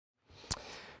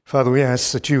Father, we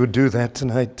ask that you would do that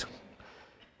tonight.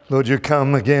 Lord, you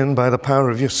come again by the power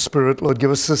of your Spirit. Lord,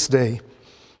 give us this day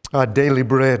our daily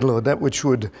bread, Lord, that which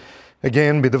would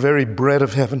again be the very bread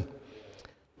of heaven.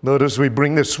 Lord, as we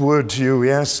bring this word to you,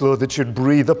 we ask, Lord, that you'd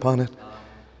breathe upon it.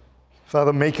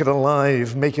 Father, make it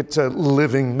alive, make it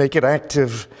living, make it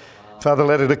active. Father,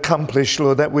 let it accomplish,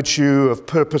 Lord, that which you have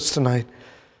purposed tonight.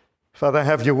 Father,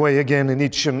 have your way again in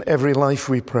each and every life,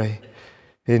 we pray.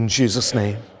 In Jesus'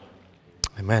 name,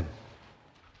 amen.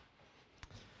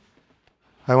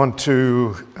 I want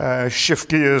to shift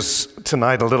gears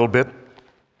tonight a little bit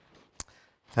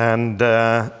and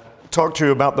talk to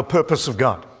you about the purpose of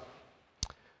God.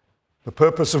 The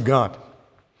purpose of God.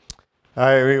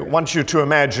 I want you to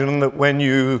imagine that when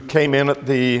you came in at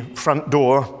the front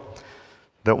door,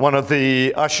 that one of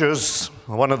the ushers,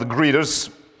 one of the greeters,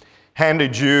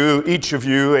 handed you, each of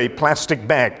you, a plastic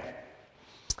bag.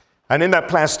 And in that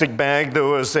plastic bag, there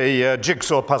was a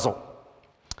jigsaw puzzle.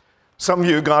 Some of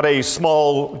you got a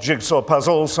small jigsaw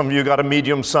puzzle, some of you got a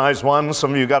medium-sized one,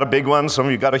 some of you got a big one, some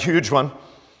of you got a huge one.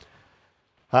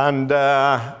 And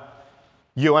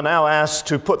you are now asked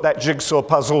to put that jigsaw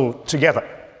puzzle together.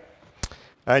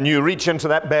 And you reach into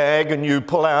that bag and you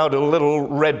pull out a little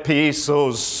red piece,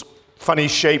 those funny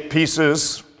shaped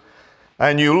pieces,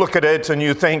 and you look at it and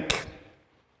you think,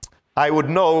 I would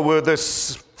know where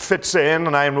this fits in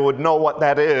and I would know what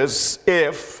that is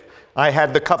if I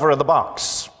had the cover of the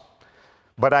box.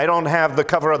 But I don't have the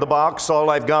cover of the box. All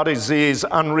I've got is these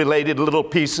unrelated little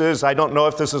pieces. I don't know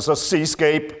if this is a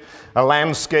seascape, a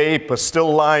landscape, a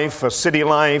still life, a city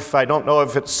life. I don't know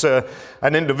if it's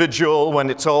an individual. When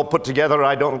it's all put together,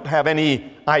 I don't have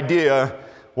any idea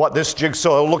what this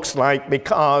jigsaw looks like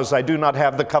because I do not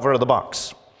have the cover of the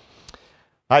box.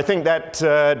 I think that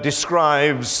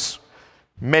describes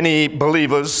many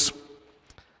believers.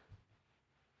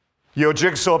 Your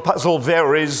jigsaw puzzle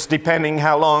varies depending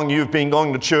how long you've been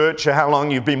going to church or how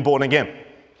long you've been born again.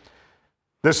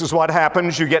 This is what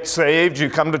happens. You get saved, you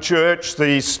come to church,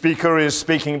 the speaker is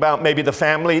speaking about maybe the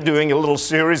family, doing a little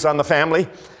series on the family.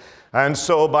 And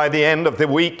so by the end of the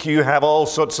week, you have all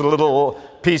sorts of little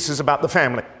pieces about the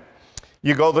family.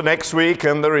 You go the next week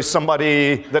and there is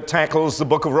somebody that tackles the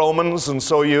book of Romans, and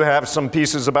so you have some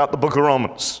pieces about the book of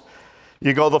Romans.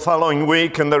 You go the following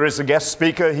week and there is a guest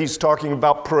speaker, he's talking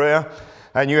about prayer,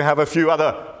 and you have a few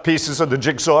other pieces of the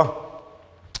jigsaw.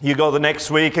 You go the next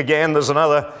week, again, there's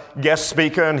another guest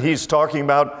speaker and he's talking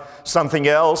about something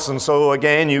else, and so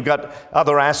again you've got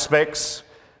other aspects.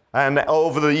 And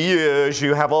over the years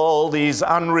you have all these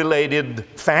unrelated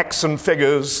facts and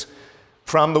figures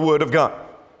from the Word of God.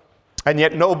 And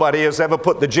yet nobody has ever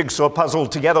put the jigsaw puzzle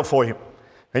together for you.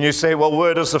 And you say, well,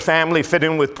 where does the family fit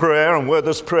in with prayer? And where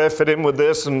does prayer fit in with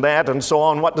this and that and so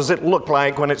on? What does it look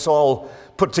like when it's all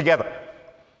put together?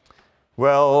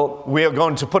 Well, we are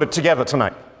going to put it together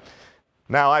tonight.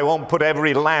 Now, I won't put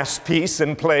every last piece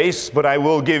in place, but I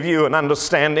will give you an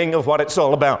understanding of what it's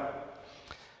all about.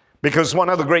 Because one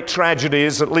of the great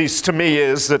tragedies, at least to me,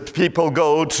 is that people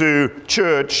go to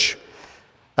church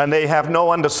and they have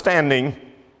no understanding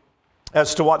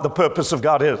as to what the purpose of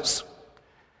God is.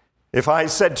 If I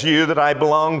said to you that I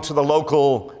belong to the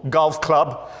local golf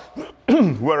club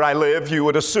where I live, you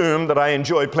would assume that I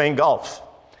enjoy playing golf.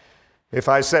 If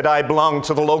I said I belong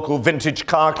to the local vintage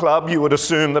car club, you would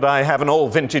assume that I have an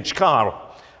old vintage car.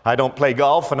 I don't play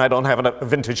golf and I don't have a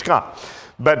vintage car.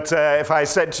 But if I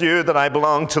said to you that I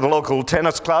belong to the local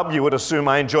tennis club, you would assume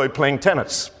I enjoy playing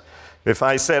tennis. If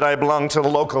I said I belong to the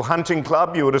local hunting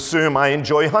club, you would assume I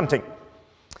enjoy hunting.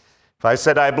 If I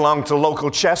said I belong to the local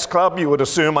chess club, you would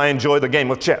assume I enjoy the game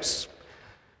of chess.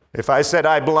 If I said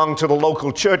I belong to the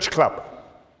local church club,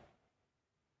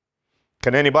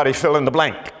 can anybody fill in the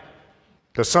blank?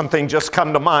 Does something just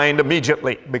come to mind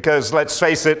immediately? Because let's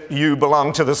face it, you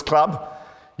belong to this club.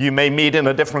 You may meet in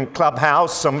a different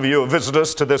clubhouse. Some of you are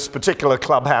visitors to this particular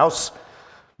clubhouse.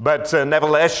 But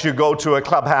nevertheless, you go to a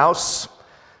clubhouse.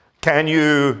 Can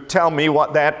you tell me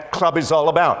what that club is all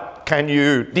about? Can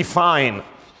you define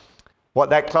what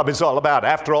that club is all about?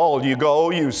 After all, you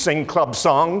go, you sing club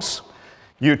songs,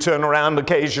 you turn around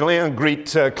occasionally and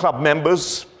greet club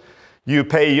members, you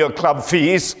pay your club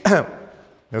fees.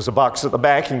 There's a box at the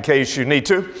back in case you need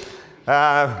to.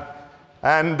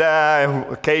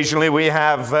 Occasionally we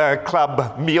have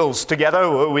club meals together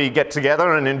where we get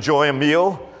together and enjoy a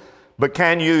meal. But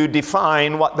can you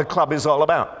define what the club is all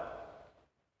about?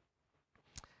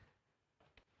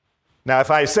 Now,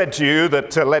 if I said to you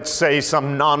that, let's say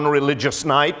some non-religious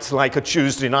night, like a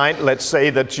Tuesday night, let's say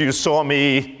that you saw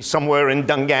me somewhere in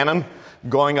Dungannon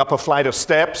going up a flight of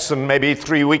steps, and maybe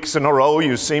 3 weeks in a row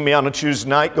you see me on a Tuesday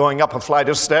night going up a flight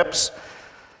of steps,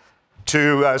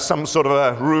 to some sort of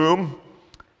a room,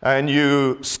 and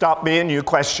you stop me and you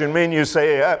question me and you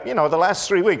say, the last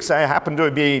 3 weeks I happened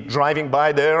to be driving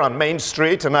by there on Main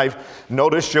Street, and I've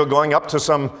noticed you're going up to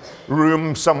some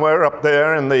room somewhere up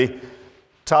there in the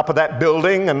top of that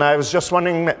building, and I was just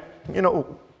wondering,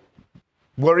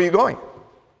 where are you going?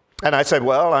 And I said,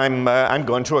 well, I'm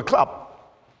going to a club.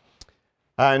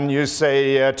 And you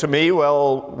say to me,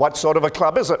 well, what sort of a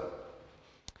club is it?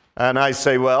 And I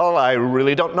say, well, I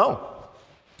really don't know.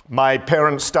 My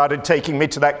parents started taking me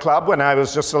to that club when I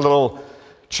was just a little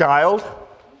child.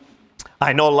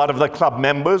 I know a lot of the club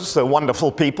members. They're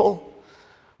wonderful people.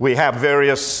 We have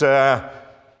various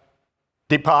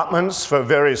departments for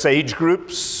various age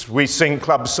groups. We sing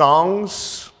club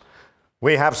songs.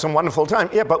 We have some wonderful time.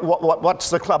 Yeah, but what's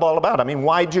the club all about? I mean,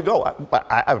 why'd you go?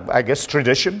 I guess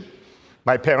tradition.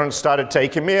 My parents started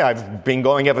taking me. I've been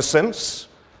going ever since.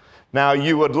 Now,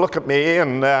 you would look at me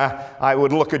and I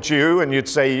would look at you and you'd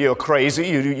say, you're crazy.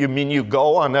 You mean you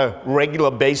go on a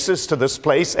regular basis to this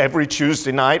place every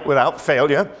Tuesday night without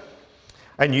failure,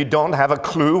 and you don't have a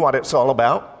clue what it's all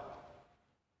about?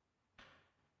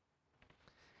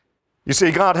 You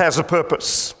see, God has a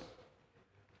purpose.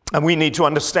 And we need to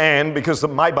understand, because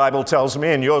my Bible tells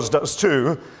me, and yours does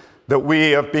too, that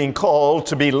we have been called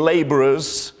to be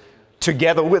laborers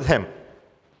together with Him.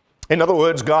 In other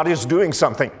words, God is doing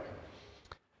something.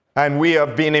 And we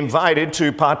have been invited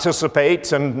to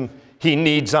participate, and He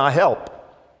needs our help.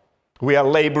 We are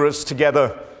laborers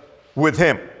together with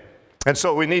Him. And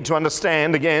so we need to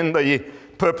understand, again, the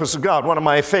purpose of God. One of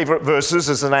my favorite verses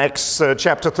is in Acts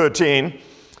chapter 13,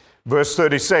 verse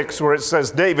 36, where it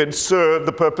says, David served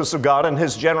the purpose of God in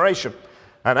his generation,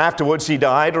 and afterwards he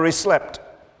died or he slept.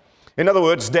 In other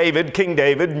words, King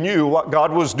David, knew what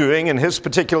God was doing in his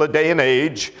particular day and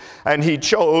age, and he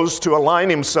chose to align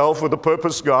himself with the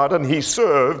purpose of God, and he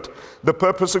served the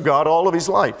purpose of God all of his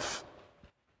life.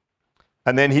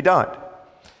 And then he died.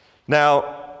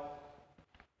 Now,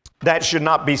 that should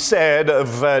not be said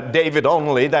of David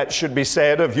only. That should be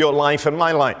said of your life and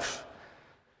my life.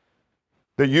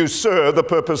 That you serve the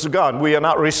purpose of God. We are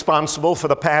not responsible for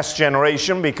the past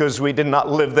generation because we did not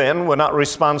live then. We're not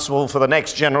responsible for the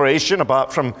next generation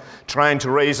apart from trying to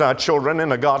raise our children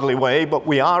in a godly way, but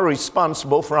we are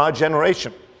responsible for our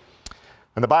generation.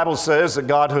 And the Bible says that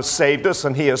God has saved us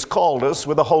and He has called us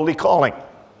with a holy calling.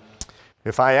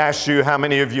 If I asked you how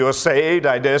many of you are saved,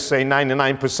 I dare say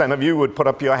 99% of you would put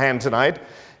up your hand tonight.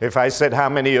 If I said how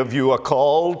many of you are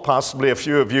called, possibly a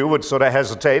few of you would sort of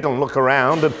hesitate and look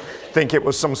around and think it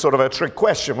was some sort of a trick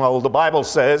question. Well, the Bible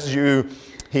says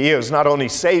He has not only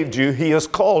saved you, He has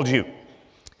called you.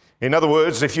 In other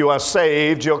words, if you are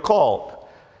saved, you're called.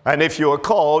 And if you are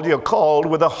called, you're called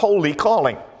with a holy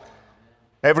calling.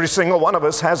 Every single one of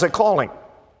us has a calling.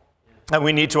 And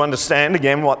we need to understand,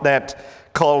 again, what that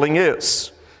calling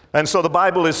is. And so the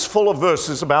Bible is full of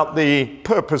verses about the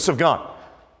purpose of God.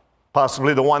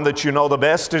 Possibly the one that you know the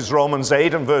best is Romans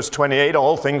 8 and verse 28.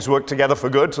 All things work together for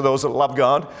good to those that love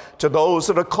God, to those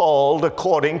that are called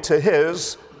according to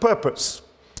His purpose.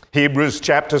 Hebrews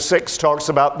chapter 6 talks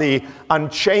about the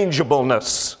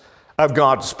unchangeableness of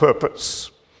God's purpose.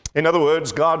 In other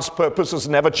words, God's purpose has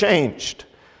never changed.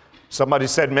 Somebody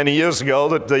said many years ago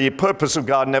that the purpose of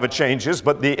God never changes,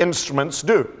 but the instruments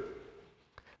do.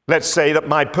 Let's say that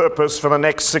my purpose for the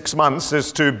next 6 months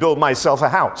is to build myself a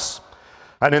house.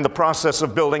 And in the process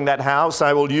of building that house,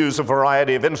 I will use a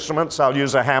variety of instruments. I'll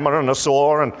use a hammer and a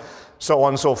saw and so on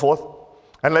and so forth.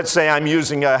 And let's say I'm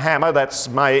using a hammer. That's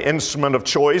my instrument of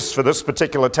choice for this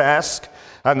particular task.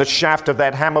 And the shaft of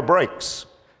that hammer breaks.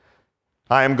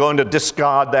 I am going to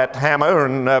discard that hammer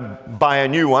and buy a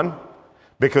new one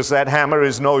because that hammer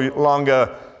is no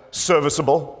longer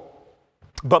serviceable.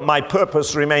 But my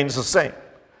purpose remains the same.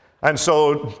 And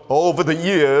so over the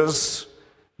years,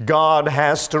 God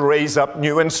has to raise up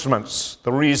new instruments.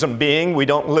 The reason being, we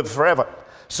don't live forever.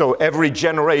 So every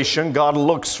generation, God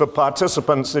looks for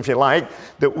participants, if you like,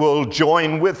 that will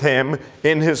join with Him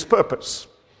in His purpose.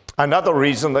 Another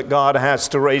reason that God has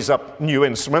to raise up new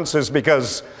instruments is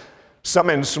because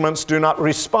some instruments do not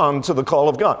respond to the call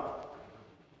of God.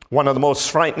 One of the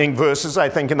most frightening verses, I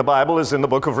think, in the Bible is in the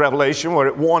book of Revelation, where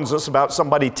it warns us about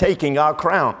somebody taking our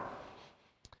crown.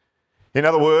 In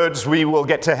other words, we will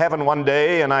get to heaven one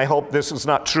day, and I hope this is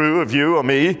not true of you or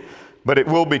me, but it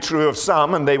will be true of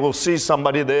some, and they will see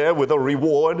somebody there with a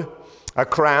reward, a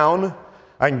crown,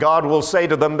 and God will say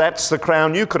to them, that's the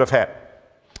crown you could have had.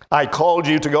 I called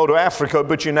you to go to Africa,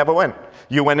 but you never went.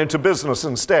 You went into business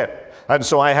instead. And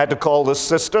so I had to call this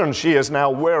sister, and she is now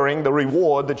wearing the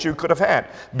reward that you could have had.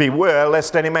 Beware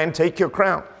lest any man take your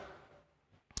crown.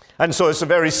 And so it's a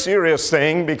very serious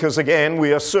thing because, again,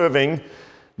 we are serving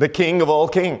the King of all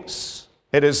kings.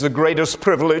 It is the greatest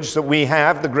privilege that we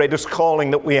have, the greatest calling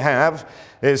that we have,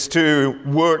 is to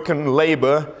work and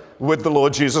labor with the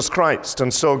Lord Jesus Christ.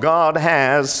 And so God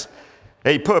has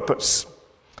a purpose.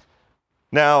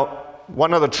 Now,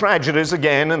 one of the tragedies,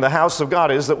 again, in the house of God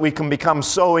is that we can become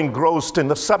so engrossed in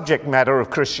the subject matter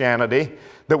of Christianity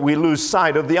that we lose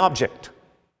sight of the object.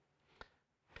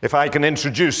 If I can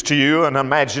introduce to you an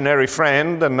imaginary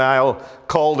friend, and I'll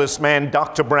call this man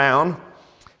Dr. Brown,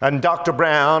 and Dr.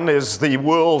 Brown is the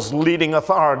world's leading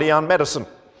authority on medicine.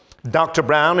 Dr.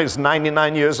 Brown is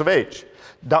 99 years of age.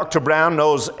 Dr. Brown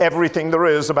knows everything there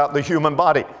is about the human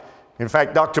body. In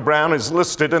fact, Dr. Brown is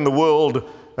listed in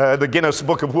the Guinness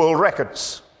Book of World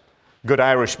Records. Good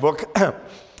Irish book.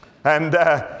 And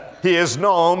he is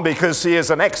known because he is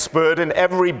an expert in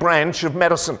every branch of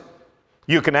medicine.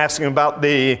 You can ask him about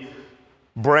the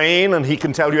brain, and he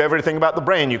can tell you everything about the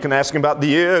brain. You can ask him about the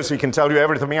ears. He can tell you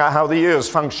everything about how the ears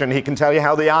function. He can tell you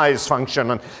how the eyes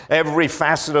function and every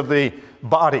facet of the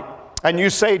body. And you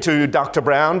say to Dr.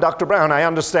 Brown, I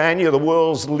understand you're the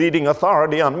world's leading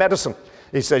authority on medicine.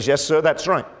 He says, yes, sir, that's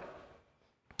right.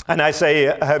 And I say,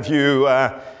 have you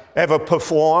ever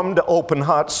performed open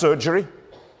heart surgery?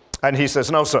 And he says,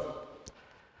 no, sir.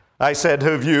 I said,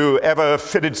 have you ever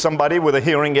fitted somebody with a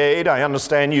hearing aid? I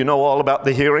understand you know all about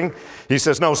the hearing. He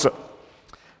says, no, sir.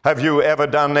 Have you ever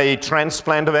done a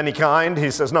transplant of any kind?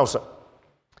 He says, no, sir.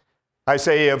 I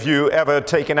say, have you ever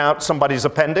taken out somebody's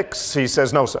appendix? He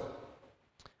says, no, sir.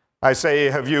 I say,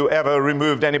 have you ever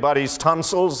removed anybody's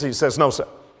tonsils? He says, no, sir.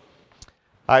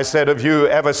 I said, have you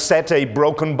ever set a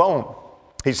broken bone?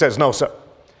 He says, no, sir.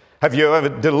 Have you ever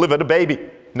delivered a baby?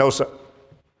 No, sir.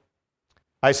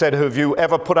 I said, have you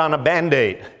ever put on a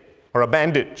Band-Aid or a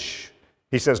bandage?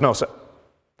 He says, no, sir.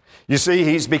 You see,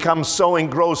 he's become so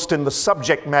engrossed in the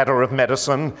subject matter of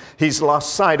medicine, he's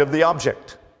lost sight of the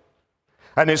object.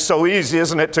 And it's so easy,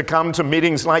 isn't it, to come to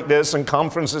meetings like this and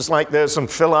conferences like this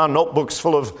and fill our notebooks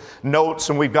full of notes,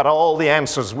 and we've got all the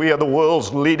answers. We are the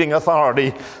world's leading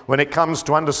authority when it comes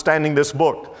to understanding this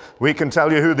book. We can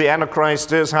tell you who the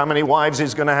Antichrist is, how many wives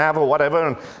he's going to have or whatever,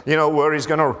 and, where he's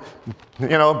going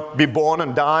to, be born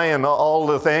and die and all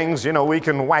the things. We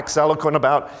can wax eloquent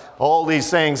about all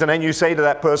these things. And then you say to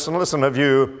that person, listen, have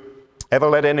you ever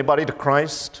led anybody to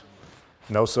Christ?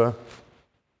 No, sir.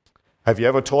 Have you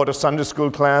ever taught a Sunday school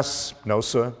class? No,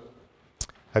 sir.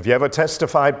 Have you ever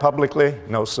testified publicly?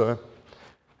 No, sir.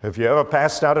 Have you ever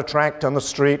passed out a tract on the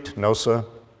street? No, sir.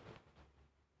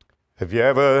 Have you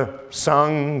ever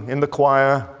sung in the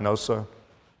choir? No, sir.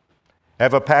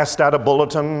 Ever passed out a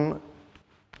bulletin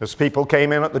as people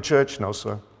came in at the church? No,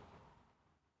 sir.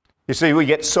 You see, we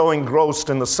get so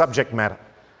engrossed in the subject matter,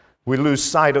 we lose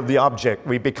sight of the object.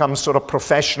 We become sort of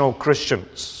professional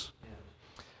Christians.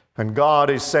 And God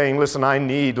is saying, listen, I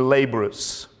need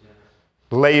laborers.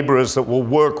 Laborers that will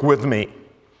work with me.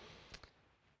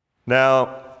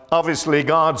 Now, obviously,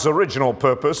 God's original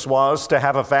purpose was to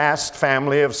have a vast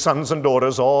family of sons and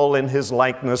daughters, all in his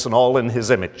likeness and all in his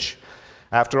image.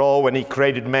 After all, when he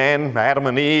created man, Adam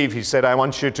and Eve, he said, I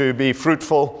want you to be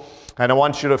fruitful and I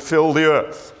want you to fill the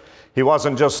earth. He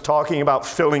wasn't just talking about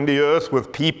filling the earth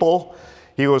with people.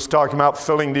 He was talking about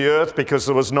filling the earth, because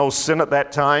there was no sin at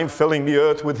that time, filling the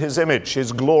earth with his image,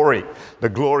 his glory. The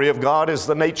glory of God is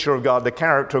the nature of God, the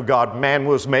character of God. Man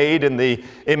was made in the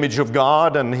image of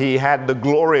God, and he had the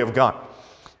glory of God.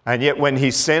 And yet when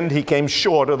he sinned, he came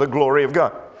short of the glory of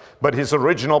God. But his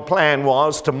original plan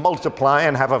was to multiply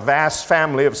and have a vast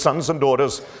family of sons and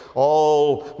daughters,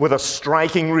 all with a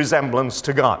striking resemblance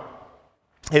to God.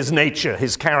 His nature,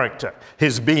 his character,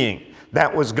 his being.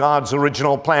 That was God's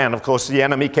original plan. Of course, the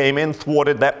enemy came in,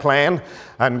 thwarted that plan,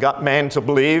 and got man to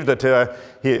believe that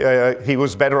he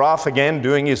was better off again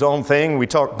doing his own thing. We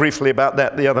talked briefly about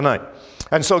that the other night.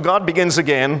 And so God begins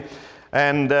again,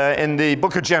 and in the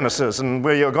book of Genesis, and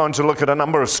we are going to look at a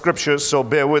number of scriptures, so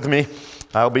bear with me.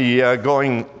 I'll be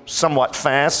going somewhat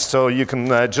fast, so you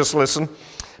can just listen.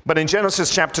 But in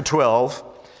Genesis chapter 12,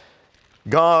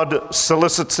 God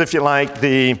solicits, if you like,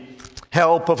 the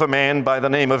help of a man by the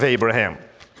name of Abraham.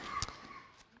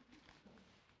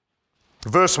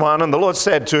 Verse 1, and the Lord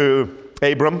said to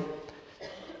Abram,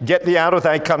 get thee out of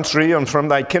thy country and from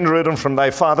thy kindred and from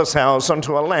thy father's house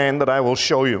unto a land that I will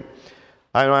show you.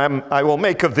 I will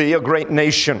make of thee a great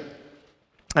nation,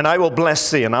 and I will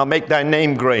bless thee, and I'll make thy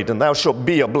name great, and thou shalt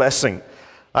be a blessing.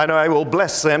 And I will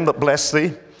bless them that bless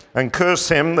thee, and curse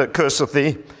him that curseth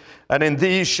thee, and in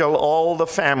thee shall all the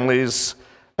families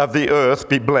of the earth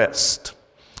be blessed.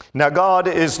 Now, God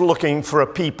is looking for a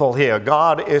people here.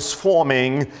 God is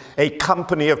forming a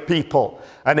company of people.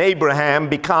 And Abraham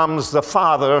becomes the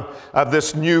father of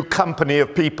this new company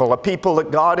of people, a people that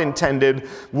God intended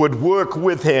would work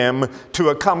with him to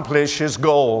accomplish his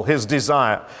goal, his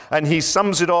desire. And he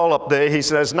sums it all up there. He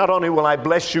says, not only will I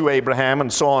bless you, Abraham,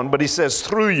 and so on, but he says,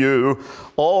 through you,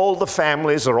 all the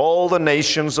families or all the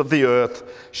nations of the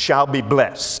earth shall be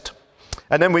blessed.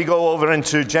 And then we go over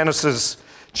into Genesis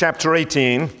chapter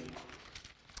 18.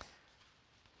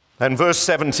 And verse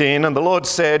 17, and the Lord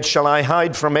said, shall I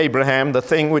hide from Abraham the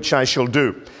thing which I shall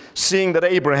do, seeing that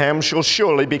Abraham shall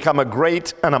surely become a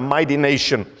great and a mighty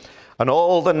nation, and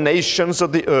all the nations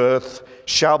of the earth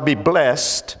shall be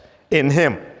blessed in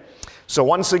him. So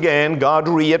once again, God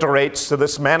reiterates to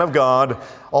this man of God,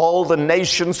 all the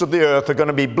nations of the earth are going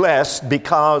to be blessed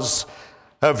because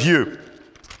of you.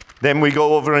 Then we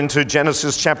go over into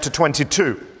Genesis chapter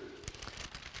 22.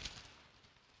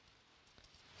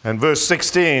 And verse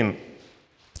 16,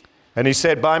 and he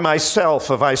said, by myself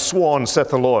have I sworn,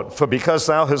 saith the Lord, for because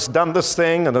thou hast done this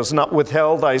thing, and hast not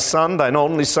withheld thy son, thine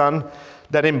only son,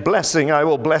 that in blessing I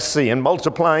will bless thee, in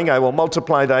multiplying I will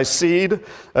multiply thy seed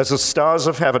as the stars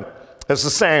of heaven, as the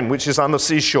sand which is on the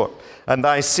seashore. And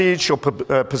thy seed shall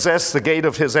possess the gate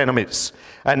of his enemies.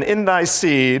 And in thy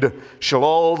seed shall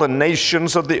all the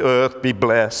nations of the earth be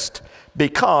blessed,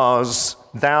 because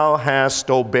thou hast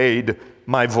obeyed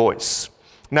my voice.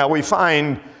 Now we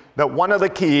find that one of the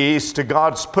keys to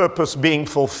God's purpose being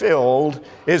fulfilled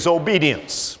is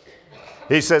obedience.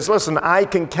 He says, listen, I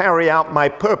can carry out my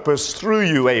purpose through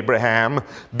you, Abraham,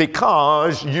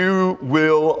 because you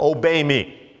will obey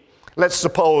me. Let's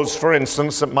suppose, for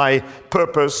instance, that my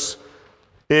purpose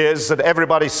is that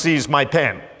everybody sees my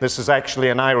pen. This is actually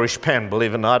an Irish pen,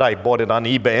 believe it or not. I bought it on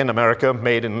eBay in America,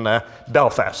 made in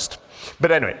Belfast.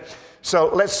 But anyway,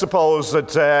 so let's suppose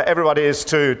that everybody is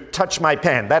to touch my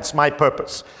pen. That's my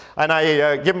purpose. And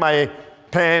I give my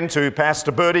pen to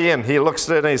Pastor Bertie, and he looks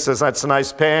at it and he says, that's a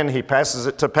nice pen. He passes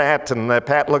it to Pat, and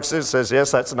Pat looks at it and says,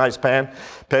 yes, that's a nice pen.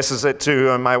 Passes it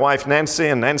to my wife Nancy,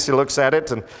 and Nancy looks at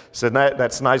it and says,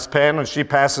 that's a nice pen. And she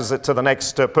passes it to the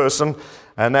next person,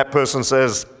 and that person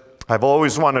says, I've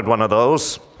always wanted one of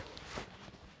those.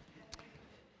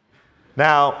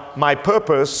 Now, my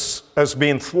purpose has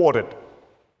been thwarted.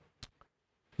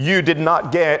 You did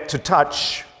not get to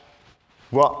touch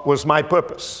what was my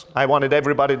purpose. I wanted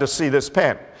everybody to see this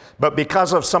pen. But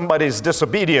because of somebody's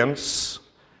disobedience,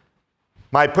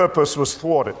 my purpose was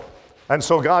thwarted. And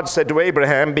so God said to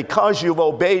Abraham, because you've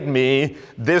obeyed me,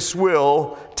 this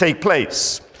will take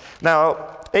place.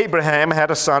 Now, Abraham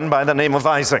had a son by the name of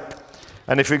Isaac.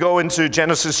 And if we go into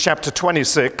Genesis chapter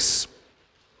 26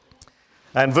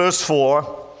 and verse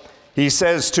 4, he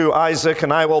says to Isaac,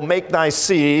 and I will make thy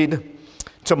seed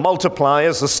to multiply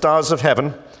as the stars of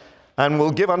heaven, and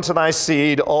will give unto thy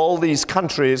seed all these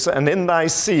countries, and in thy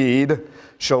seed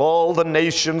shall all the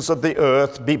nations of the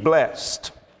earth be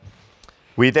blessed.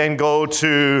 We then go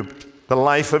to the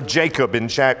life of Jacob in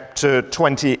chapter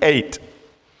 28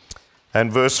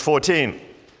 and verse 14.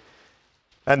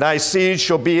 And thy seed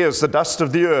shall be as the dust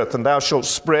of the earth, and thou shalt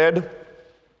spread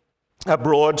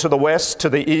abroad to the west, to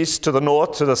the east, to the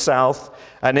north, to the south,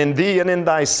 and in thee and in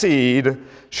thy seed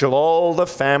shall all the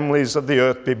families of the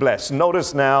earth be blessed.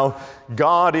 Notice now,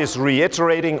 God is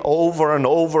reiterating over and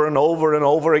over and over and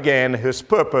over again his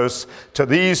purpose to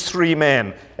these three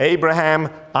men,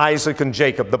 Abraham, Isaac, and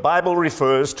Jacob. The Bible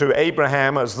refers to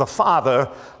Abraham as the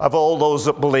father of all those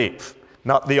that believe.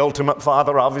 Not the ultimate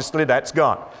father, obviously, that's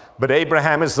God. But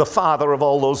Abraham is the father of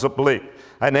all those that believe.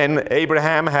 And then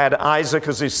Abraham had Isaac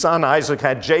as his son. Isaac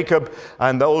had Jacob.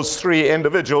 And those three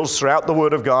individuals throughout the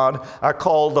Word of God are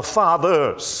called the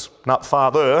fathers. Not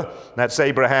father, that's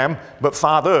Abraham, but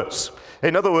fathers.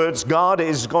 In other words, God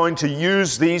is going to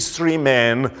use these three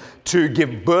men to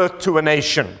give birth to a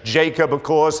nation. Jacob, of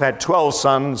course, had 12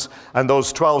 sons, and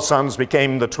those 12 sons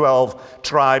became the 12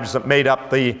 tribes that made up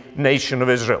the nation of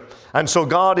Israel. And so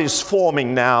God is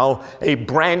forming now a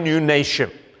brand new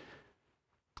nation.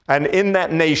 And in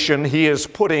that nation, he is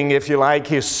putting, if you like,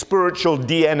 his spiritual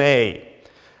DNA.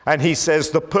 And he says,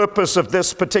 the purpose of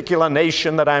this particular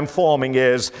nation that I'm forming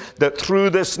is that through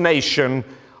this nation,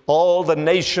 all the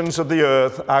nations of the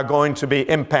earth are going to be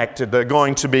impacted. They're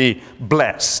going to be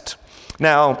blessed.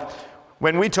 Now,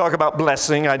 when we talk about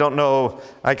blessing, I don't know,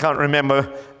 I can't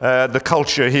remember the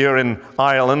culture here in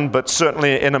Ireland, but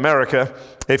certainly in America,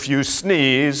 if you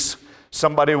sneeze,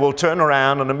 somebody will turn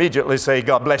around and immediately say,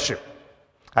 God bless you.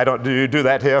 Do you do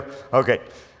that here? Okay.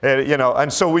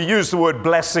 And so we use the word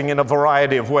blessing in a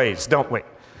variety of ways, don't we?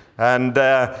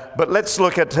 But let's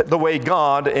look at the way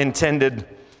God intended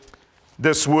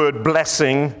this word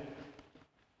blessing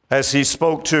as he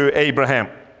spoke to Abraham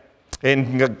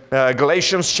in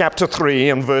Galatians chapter 3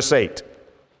 and verse 8.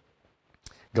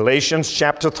 Galatians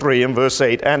chapter 3 and verse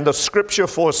 8. And the scripture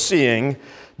foreseeing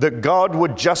that God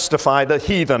would justify the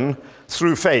heathen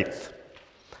through faith.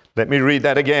 Let me read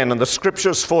that again. And the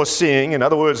scriptures foreseeing, in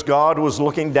other words, God was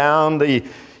looking down the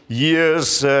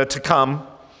years to come,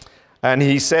 and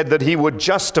he said that he would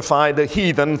justify the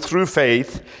heathen through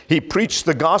faith. He preached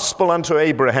the gospel unto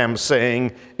Abraham,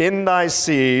 saying, in thy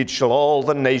seed shall all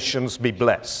the nations be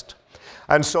blessed.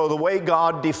 And so the way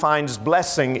God defines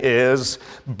blessing is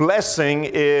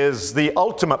the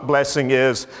ultimate blessing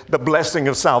is the blessing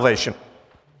of salvation,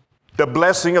 the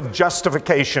blessing of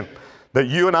justification, that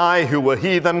you and I who were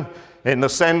heathen in the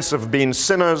sense of being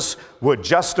sinners were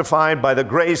justified by the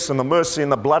grace and the mercy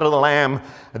and the blood of the Lamb.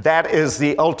 That is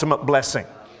the ultimate blessing.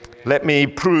 Let me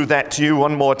prove that to you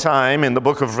one more time in the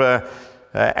book of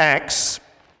Acts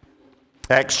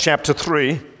chapter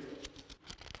 3.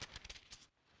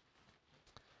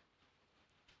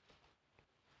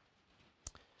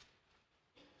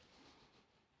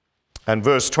 And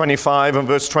verse 25 and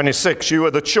verse 26, you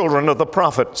are the children of the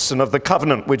prophets and of the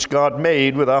covenant which God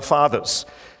made with our fathers,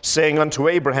 saying unto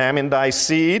Abraham, in thy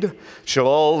seed shall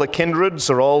all the kindreds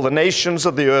or all the nations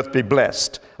of the earth be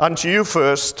blessed. Unto you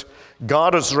first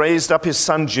God has raised up his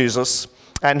son Jesus,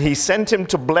 and he sent him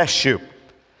to bless you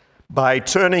by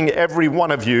turning every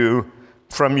one of you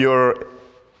from your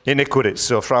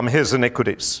iniquities, or from his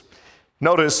iniquities.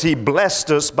 Notice he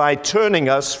blessed us by turning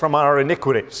us from our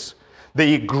iniquities.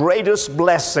 The greatest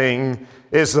blessing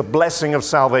is the blessing of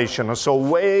salvation. And so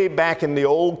way back in the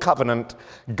Old Covenant,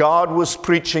 God was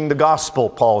preaching the gospel,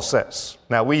 Paul says.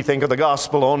 Now we think of the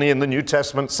gospel only in the New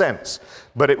Testament sense,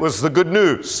 but it was the good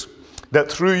news that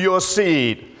through your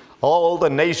seed, all the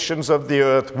nations of the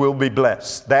earth will be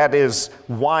blessed. That is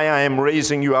why I am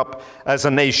raising you up as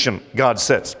a nation, God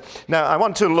says. Now I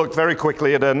want to look very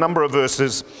quickly at a number of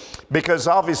verses, because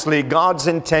obviously God's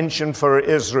intention for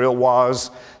Israel was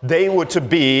they were to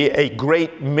be a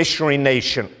great missionary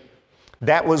nation.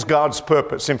 That was God's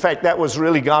purpose. In fact, that was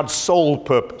really God's sole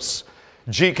purpose.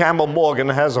 G. Campbell Morgan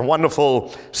has a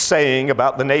wonderful saying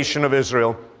about the nation of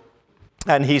Israel,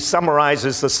 and he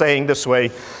summarizes the saying this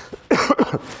way.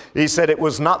 He said, it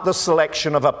was not the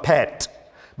selection of a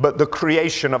pet, but the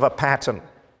creation of a pattern.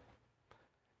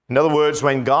 In other words,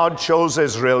 when God chose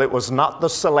Israel, it was not the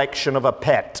selection of a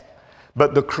pet,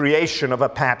 but the creation of a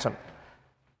pattern.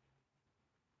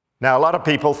 Now, a lot of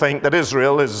people think that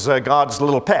Israel is God's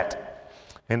little pet.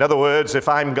 In other words, if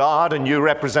I'm God and you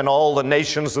represent all the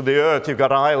nations of the earth, you've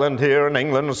got Ireland here and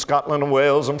England and Scotland and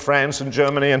Wales and France and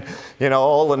Germany, and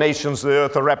all the nations of the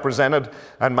earth are represented.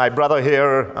 And my brother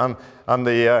here on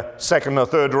the second or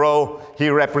third row, he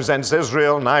represents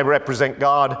Israel and I represent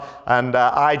God. And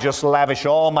I just lavish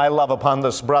all my love upon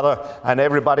this brother, and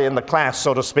everybody in the class,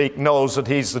 so to speak, knows that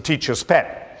he's the teacher's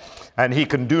pet and he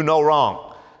can do no wrong.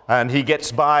 And he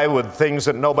gets by with things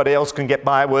that nobody else can get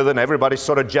by with, and everybody's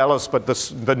sort of jealous, but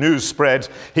the news spreads,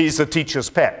 he's the teacher's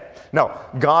pet. No,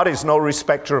 God is no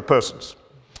respecter of persons.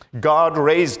 God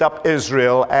raised up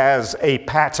Israel as a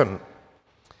pattern.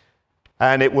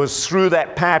 And it was through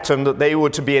that pattern that they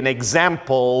were to be an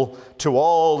example to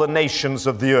all the nations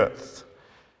of the earth.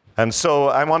 And so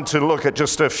I want to look at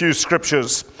just a few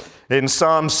scriptures in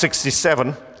Psalm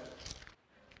 67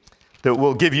 that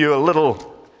will give you a little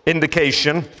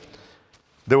indication.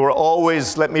 There were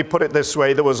always, let me put it this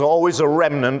way, there was always a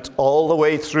remnant all the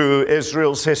way through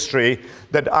Israel's history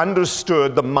that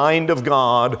understood the mind of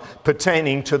God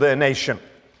pertaining to their nation.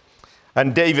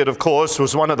 And David, of course,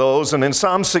 was one of those. And in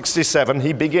Psalm 67,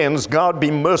 he begins, God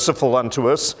be merciful unto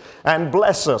us and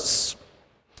bless us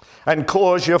and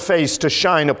cause your face to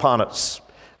shine upon us,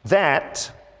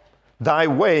 that thy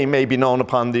way may be known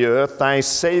upon the earth, thy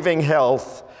saving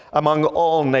health among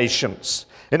all nations.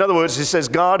 In other words, he says,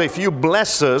 God, if you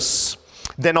bless us,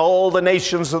 then all the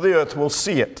nations of the earth will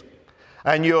see it,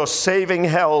 and your saving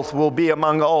health will be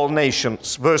among all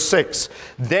nations. Verse 6,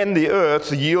 then the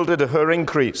earth yielded her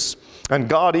increase, and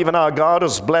God, even our God,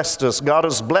 has blessed us. God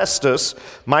has blessed us,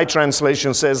 my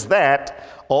translation says,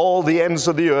 that all the ends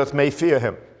of the earth may fear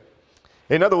him.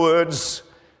 In other words,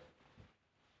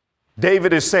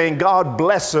 David is saying, God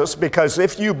bless us, because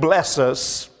if you bless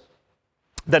us,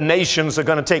 the nations are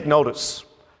going to take notice.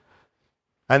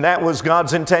 And that was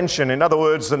God's intention. In other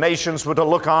words, the nations were to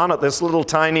look on at this little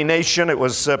tiny nation. It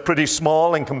was pretty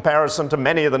small in comparison to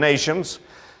many of the nations.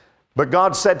 But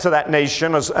God said to that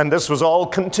nation, and this was all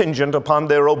contingent upon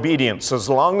their obedience, as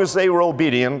long as they were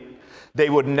obedient, they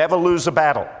would never lose a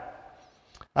battle.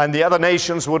 And the other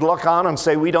nations would look on and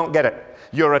say, we don't get it.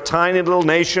 You're a tiny little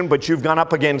nation, but you've gone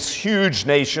up against huge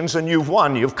nations and you've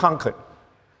won, you've conquered.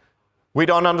 We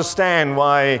don't understand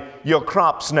why your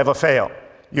crops never fail.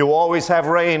 You always have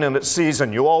rain in its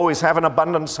season. You always have an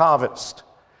abundance harvest.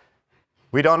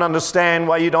 We don't understand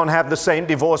why you don't have the same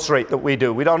divorce rate that we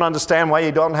do. We don't understand why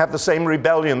you don't have the same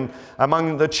rebellion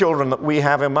among the children that we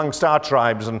have amongst our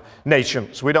tribes and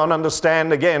nations. We don't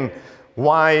understand, again,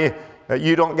 why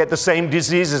you don't get the same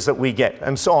diseases that we get,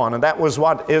 and so on. And that was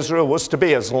what Israel was to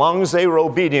be. As long as they were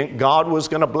obedient, God was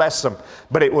going to bless them.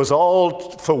 But it was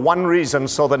all for one reason,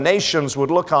 so the nations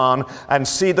would look on and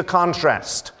see the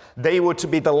contrast. They were to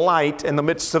be the light in the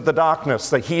midst of the darkness,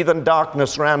 the heathen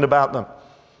darkness round about them.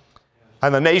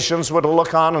 And the nations would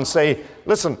look on and say,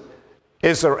 listen,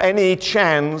 is there any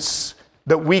chance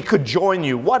that we could join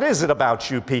you? What is it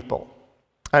about you people?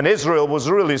 And Israel was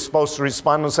really supposed to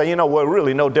respond and say, you know, we're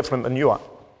really no different than you are.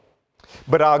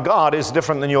 But our God is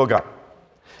different than your God.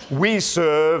 We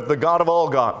serve the God of all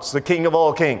gods, the King of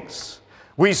all kings.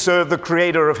 We serve the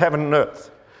creator of heaven and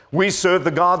earth. We serve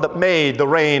the God that made the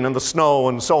rain and the snow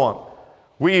and so on.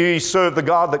 We serve the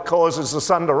God that causes the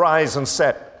sun to rise and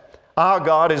set. Our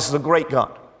God is the great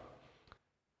God.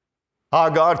 Our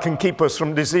God can keep us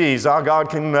from disease. Our God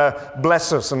can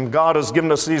bless us. And God has given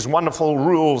us these wonderful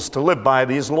rules to live by,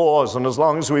 these laws. And as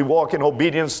long as we walk in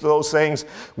obedience to those things,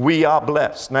 we are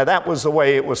blessed. Now that was the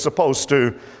way it was supposed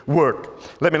to work.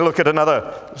 Let me look at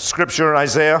another scripture,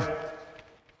 Isaiah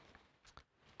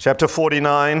chapter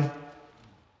 49.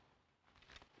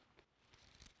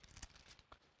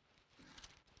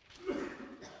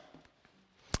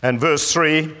 And verse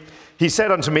 3, he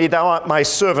said unto me, thou art my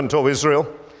servant, O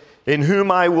Israel, in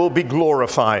whom I will be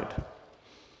glorified.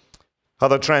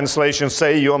 Other translations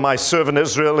say, you are my servant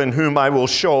Israel, in whom I will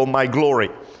show my glory.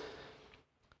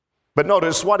 But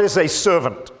notice, what is a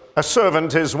servant? A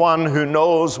servant is one who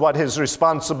knows what his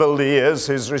responsibility is.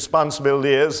 His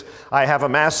responsibility is, I have a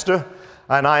master,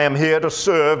 and I am here to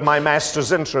serve my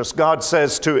master's interest. God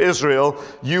says to Israel,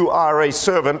 you are a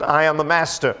servant, I am the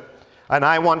master. And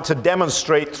I want to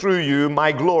demonstrate through you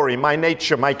my glory, my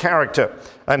nature, my character,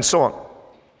 and so on.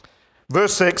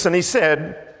 Verse 6, and he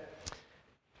said,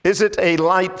 is it a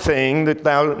light thing that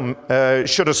thou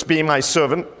shouldest be my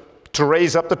servant, to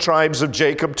raise up the tribes of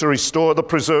Jacob, to restore the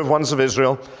preserved ones of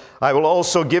Israel? I will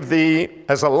also give thee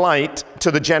as a light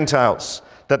to the Gentiles,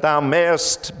 that thou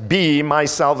mayest be my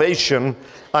salvation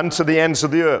unto the ends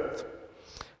of the earth.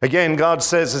 Again, God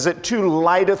says, is it too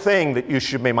light a thing that you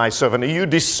should be my servant? Are you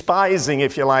despising,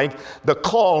 if you like, the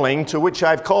calling to which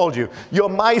I've called you? You're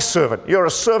my servant. You're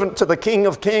a servant to the King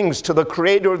of Kings, to the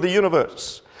Creator of the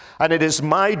universe. And it is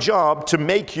my job to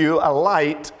make you a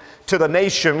light to the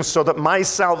nations so that my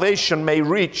salvation may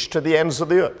reach to the ends of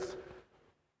the earth.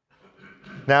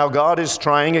 Now, God is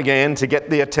trying again to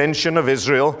get the attention of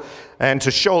Israel and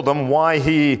to show them why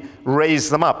he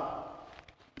raised them up.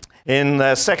 In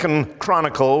 2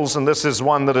 Chronicles, and this is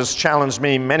one that has challenged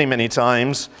me many, many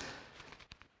times,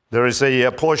 there is a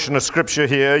portion of scripture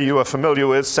here you are familiar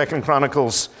with, 2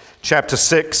 Chronicles chapter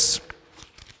 6.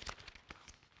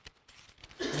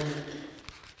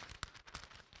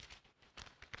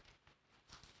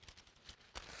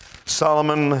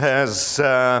 Solomon has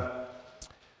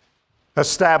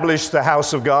established the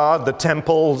house of God, the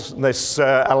temple, this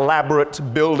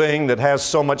elaborate building that has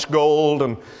so much gold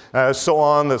and so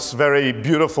on, this very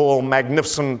beautiful,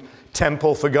 magnificent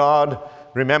temple for God.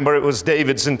 Remember, it was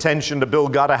David's intention to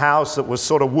build God a house that was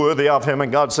sort of worthy of him,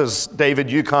 and God says, David,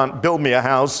 you can't build me a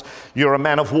house. You're a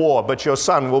man of war, but your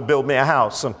son will build me a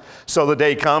house. And so the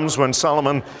day comes when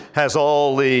Solomon has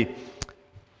all the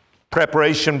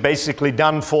preparation basically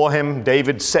done for him.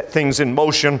 David set things in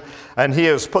motion, and he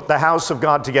has put the house of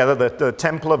God together, the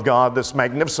temple of God, this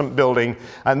magnificent building,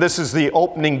 and this is the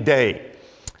opening day.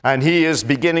 And he is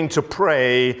beginning to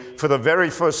pray for the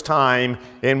very first time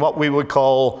in what we would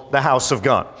call the house of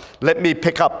God. Let me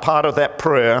pick up part of that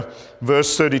prayer,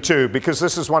 verse 32, because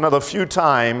this is one of the few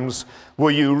times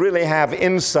where you really have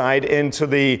insight into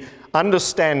the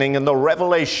understanding and the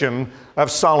revelation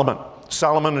of Solomon.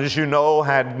 Solomon, as you know,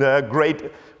 had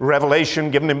great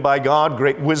revelation given him by God,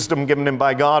 great wisdom given him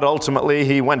by God. Ultimately,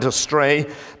 he went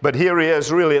astray. But here he is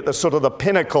really at the sort of the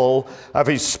pinnacle of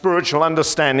his spiritual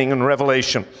understanding and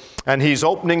revelation. And he's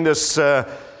opening this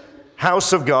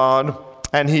house of God,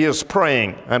 and he is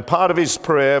praying. And part of his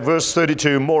prayer, verse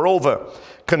 32, moreover,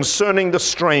 concerning the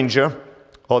stranger,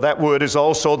 or that word is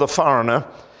also the foreigner,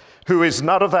 who is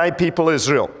not of thy people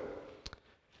Israel,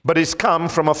 but is come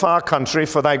from a far country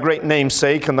for thy great name's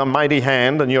sake and the mighty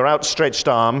hand and your outstretched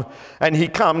arm. And he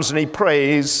comes and he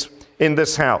prays in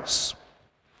this house.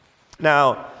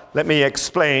 Now, let me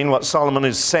explain what Solomon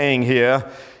is saying here.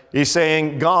 He's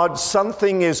saying, God,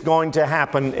 something is going to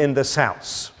happen in this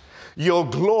house. Your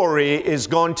glory is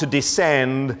going to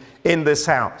descend in this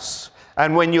house.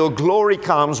 And when your glory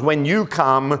comes, when you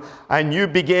come and you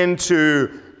begin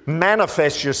to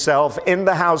manifest yourself in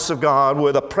the house of God,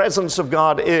 where the presence of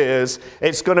God is,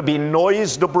 it's going to be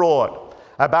noised abroad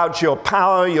about your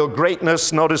power, your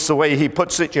greatness. Notice the way he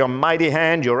puts it, your mighty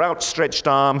hand, your outstretched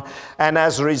arm. And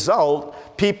as a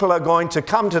result, people are going to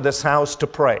come to this house to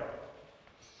pray.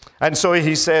 And so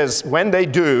he says, when they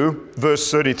do, verse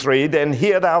 33, then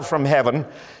hear thou from heaven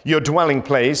your dwelling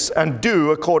place, and do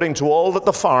according to all that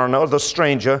the foreigner, the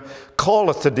stranger,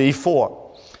 calleth to thee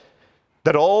for,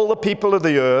 that all the people of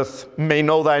the earth may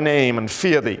know thy name and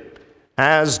fear thee,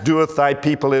 as doeth thy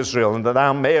people Israel, and that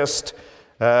thou mayest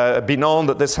be known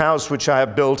that this house which I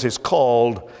have built is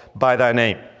called by thy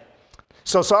name.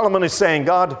 So Solomon is saying,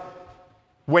 God,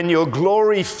 when your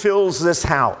glory fills this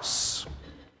house,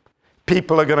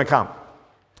 people are going to come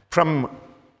from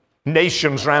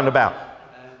nations round about.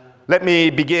 Let me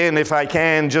begin, if I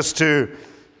can, just to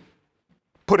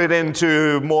put it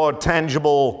into more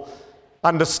tangible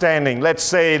understanding. Let's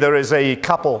say there is a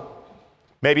couple,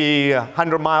 maybe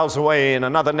 100 miles away in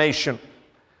another nation,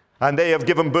 and they have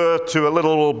given birth to a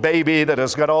little baby that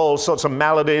has got all sorts of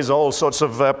maladies, all sorts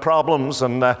of problems,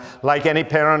 and like any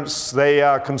parents, they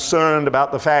are concerned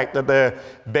about the fact that their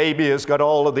baby has got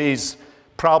all of these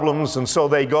problems, and so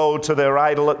they go to their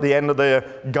idol at the end of their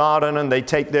garden, and they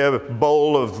take their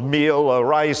bowl of meal or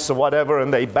rice or whatever,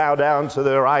 and they bow down to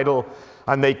their idol,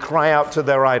 and they cry out to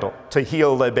their idol to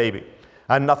heal their baby,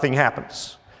 and nothing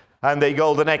happens. And they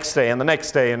go the next day and the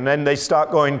next day, and then they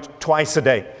start going twice a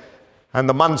day. And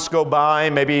the months go by,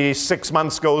 maybe 6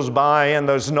 months goes by, and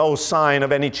there's no sign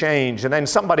of any change. And then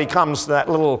somebody comes to that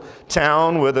little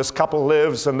town where this couple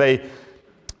lives, and they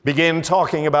begin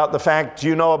talking about the fact, do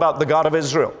you know about the God of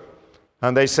Israel?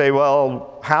 And they say,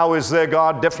 well, how is their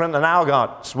God different than our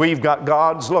gods? We've got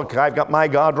gods. Look, I've got my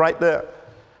God right there.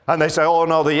 And they say, oh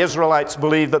no, the Israelites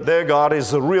believe that their God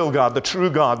is the real God, the true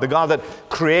God, the God that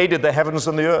created the heavens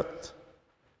and the earth.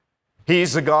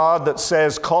 He's the God that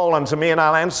says, call unto me and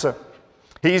I'll answer.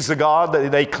 He's the God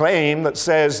that they claim that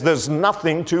says, there's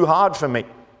nothing too hard for me.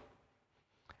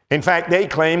 In fact, they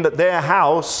claim that their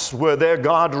house, where their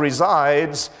God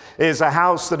resides, is a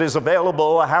house that is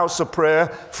available, a house of prayer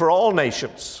for all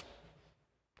nations.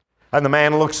 And the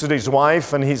man looks at his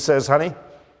wife and he says, honey,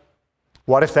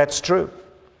 what if that's true?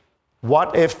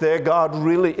 What if their God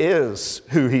really is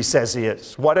who he says he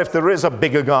is? What if there is a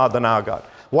bigger God than our God?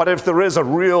 What if there is a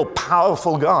real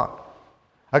powerful God?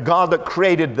 A God that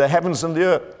created the heavens and the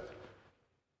earth?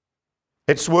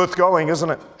 It's worth going, isn't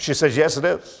it? She says, yes, it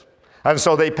is. And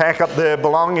so they pack up their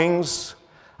belongings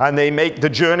and they make the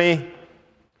journey,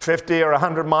 50 or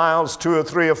 100 miles, 2 or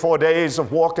 3 or 4 days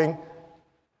of walking.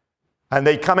 And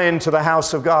they come into the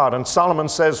house of God. And Solomon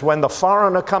says, when the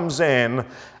foreigner comes in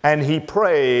and he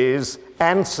prays,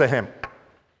 answer him.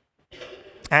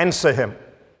 Answer him.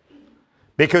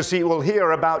 Because he will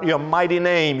hear about your mighty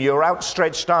name, your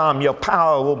outstretched arm, your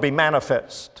power will be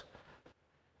manifest.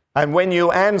 And when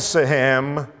you answer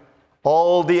him,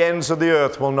 all the ends of the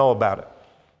earth will know about it.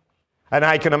 And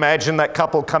I can imagine that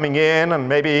couple coming in and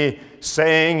maybe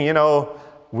saying, you know,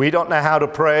 we don't know how to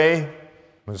pray.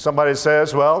 And somebody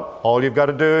says, well, all you've got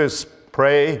to do is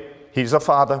pray. He's a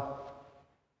father.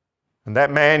 And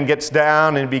that man gets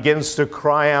down and begins to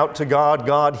cry out to God,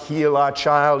 God, heal our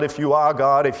child. If you are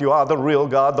God, if you are the real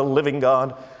God, the living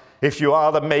God, if you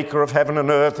are the maker of heaven and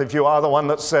earth, if you are the one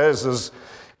that says,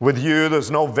 with you,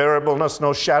 there's no variableness,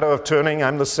 no shadow of turning.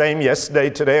 I'm the same yesterday,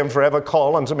 today, and forever.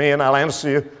 Call unto me, and I'll answer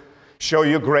you. Show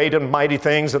you great and mighty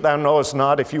things that thou knowest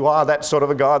not. If you are that sort of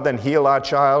a God, then heal our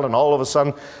child. And all of a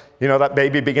sudden, you know, that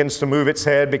baby begins to move its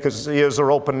head because its ears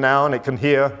are open now and it can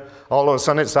hear. All of a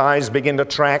sudden, its eyes begin to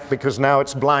track because now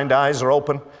its blind eyes are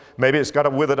open. Maybe it's got a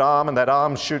withered arm, and that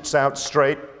arm shoots out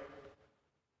straight.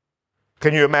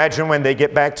 Can you imagine when they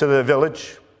get back to their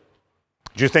village?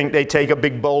 Do you think they take a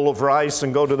big bowl of rice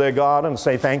and go to their God and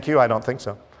say thank you? I don't think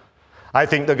so. I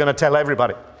think they're going to tell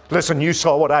everybody, listen, you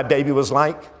saw what our baby was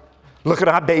like? Look at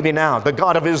our baby now. The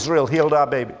God of Israel healed our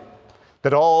baby.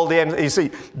 That all the end, you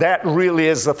see, that really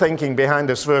is the thinking behind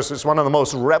this verse. It's one of the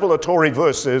most revelatory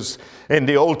verses in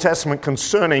the Old Testament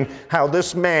concerning how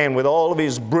this man, with all of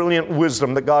his brilliant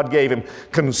wisdom that God gave him,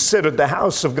 considered the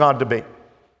house of God to be.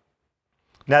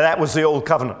 Now that was the old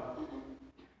covenant.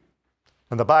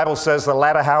 And the Bible says the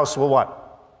latter house will what?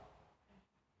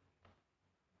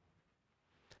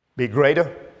 Be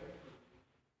greater.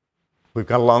 We've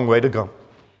got a long way to go.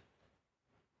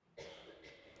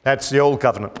 That's the old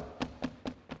covenant.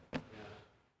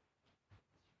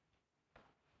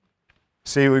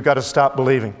 See, we've got to start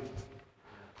believing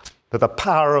that the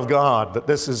power of God, that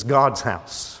this is God's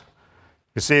house.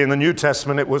 You see, in the New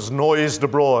Testament, it was noised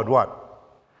abroad, what?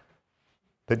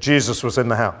 That Jesus was in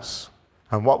the house.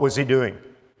 And what was he doing?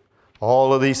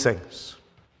 All of these things.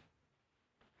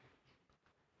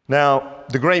 Now,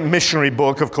 the great missionary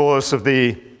book, of course, of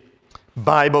the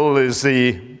Bible is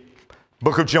the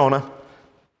book of Jonah.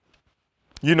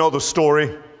 You know the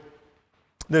story.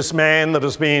 This man that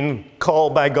has been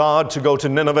called by God to go to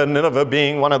Nineveh, Nineveh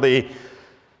being one of the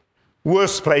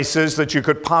worst places that you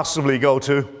could possibly go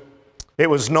to. It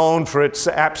was known for its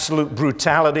absolute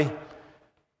brutality.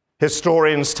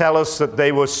 Historians tell us that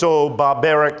they were so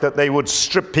barbaric that they would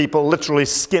strip people, literally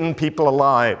skin people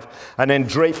alive, and then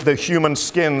drape the human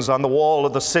skins on the wall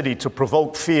of the city to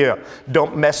provoke fear.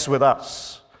 Don't mess with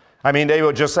us. I mean, they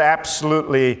were just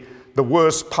absolutely the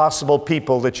worst possible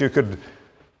people that you could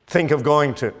think of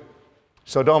going to.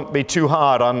 So don't be too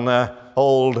hard on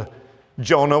old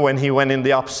Jonah when he went in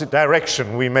the opposite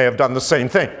direction. We may have done the same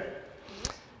thing.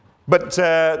 But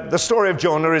the story of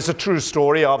Jonah is a true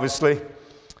story, obviously.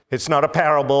 It's not a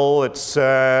parable. It's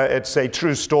a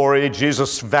true story.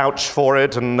 Jesus vouched for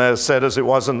it and said as it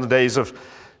was in the days of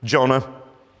Jonah.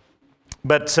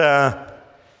 But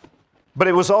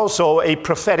it was also a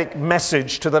prophetic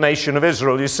message to the nation of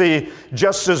Israel. You see,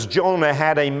 just as Jonah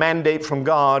had a mandate from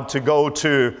God to go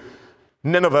to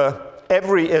Nineveh,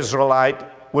 every Israelite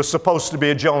was supposed to be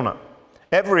a Jonah.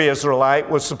 Every Israelite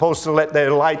was supposed to let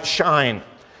their light shine.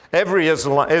 Every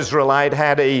Israelite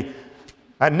had a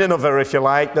Nineveh, if you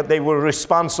like, that they were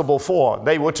responsible for.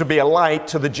 They were to be a light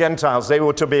to the Gentiles. They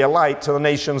were to be a light to the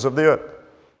nations of the earth.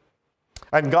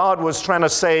 And God was trying to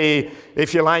say,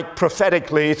 if you like,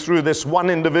 prophetically through this one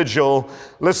individual,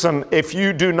 listen, if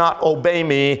you do not obey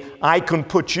me, I can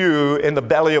put you in the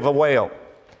belly of a whale.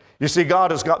 You see,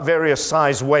 God has got various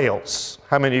size whales.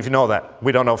 How many of you know that?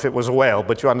 We don't know if it was a whale,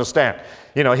 but you understand.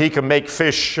 You know, he can make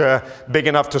fish big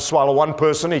enough to swallow one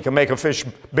person. He can make a fish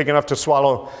big enough to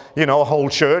swallow, you know, a whole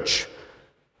church.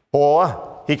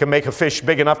 Or he can make a fish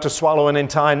big enough to swallow an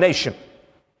entire nation.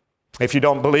 If you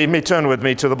don't believe me, turn with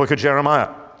me to the book of Jeremiah.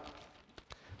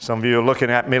 Some of you are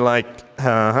looking at me like,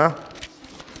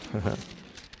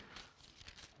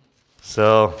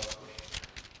 So,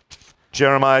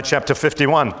 Jeremiah chapter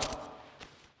 51.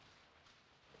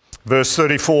 Verse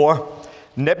 34,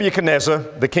 Nebuchadnezzar,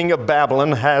 the king of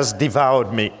Babylon, has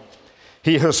devoured me.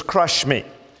 He has crushed me.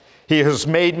 He has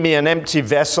made me an empty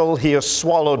vessel. He has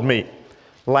swallowed me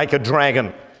like a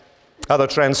dragon. Other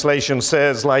translation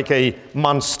says like a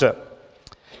monster.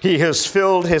 He has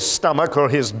filled his stomach or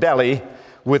his belly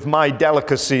with my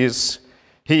delicacies.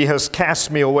 He has cast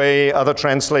me away. Other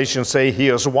translations say he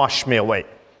has washed me away.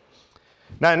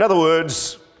 Now, in other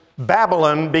words,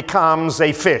 Babylon becomes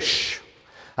a fish.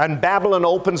 And Babylon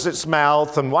opens its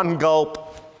mouth, and one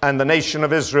gulp, and the nation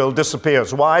of Israel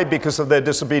disappears. Why? Because of their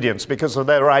disobedience, because of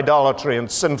their idolatry and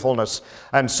sinfulness,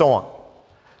 and so on.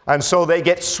 And so they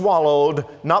get swallowed,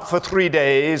 not for 3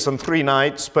 days and 3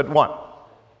 nights, but what?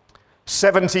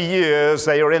 70 years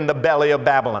they are in the belly of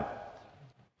Babylon.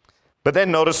 But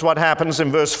then notice what happens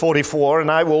in verse 44, and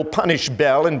I will punish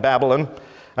Bel in Babylon,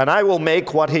 and I will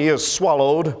make what he has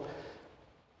swallowed,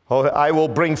 or I will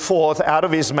bring forth out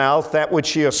of his mouth that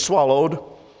which he has swallowed,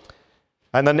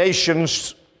 and the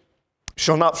nations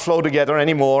shall not flow together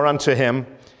any more unto him.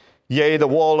 Yea, the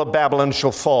wall of Babylon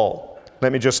shall fall.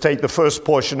 Let me just take the first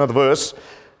portion of the verse.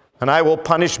 And I will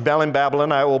punish Bel in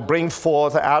Babylon. I will bring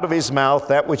forth out of his mouth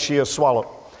that which he has swallowed.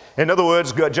 In other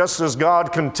words, just as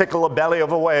God can tickle the belly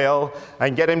of a whale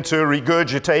and get him to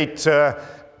regurgitate,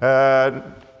 I'm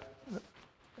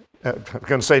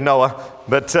going to say Noah,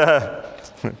 but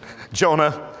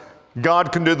Jonah,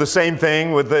 God can do the same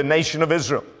thing with the nation of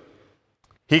Israel.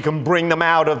 He can bring them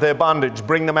out of their bondage,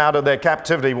 bring them out of their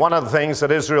captivity. One of the things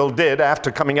that Israel did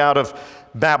after coming out of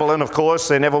Babylon, of course,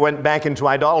 they never went back into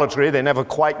idolatry. They never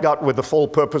quite got with the full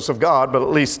purpose of God, but at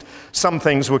least some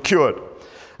things were cured.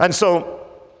 And so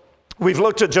we've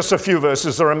looked at just a few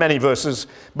verses. There are many verses,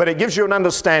 but it gives you an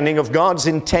understanding of God's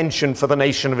intention for the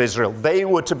nation of Israel. They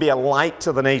were to be a light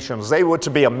to the nations. They were to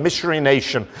be a missionary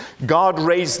nation. God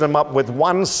raised them up with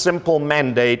one simple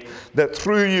mandate, that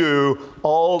through you,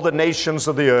 all the nations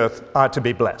of the earth are to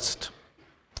be blessed.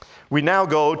 We now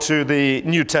go to the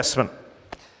New Testament.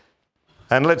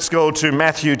 And let's go to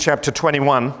Matthew chapter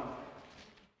 21.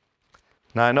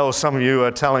 Now, I know some of you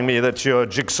are telling me that your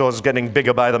jigsaw is getting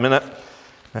bigger by the minute,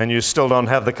 and you still don't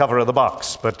have the cover of the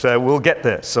box, but we'll get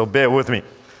there, so bear with me.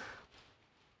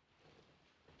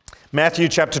 Matthew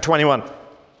chapter 21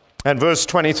 and verse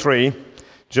 23,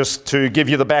 just to give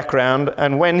you the background.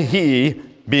 And when he,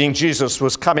 being Jesus,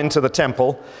 was come into the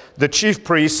temple, the chief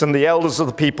priests and the elders of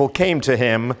the people came to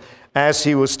him as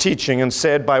he was teaching and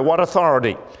said, "By what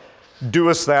authority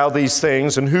doest thou these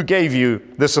things, and who gave you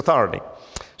this authority?"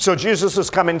 So Jesus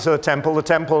has come into the temple. The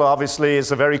temple obviously is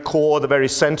the very core, the very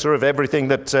center of everything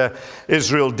that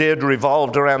Israel did,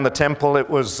 revolved around the temple. It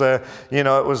was, it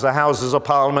was the Houses of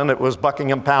Parliament, it was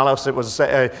Buckingham Palace, it was,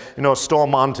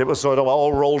 Stormont. It was sort of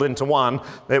all rolled into one.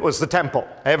 It was the temple.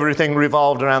 Everything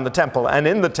revolved around the temple. And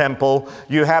in the temple,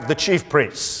 you have the chief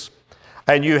priests.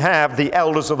 And you have the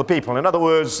elders of the people. In other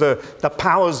words, the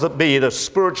powers that be, the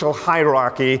spiritual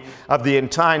hierarchy of the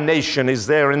entire nation is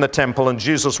there in the temple, and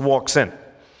Jesus walks in.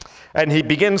 And he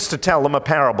begins to tell them a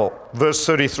parable. Verse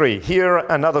 33, "Hear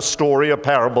another story, a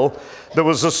parable. There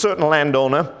was a certain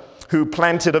landowner who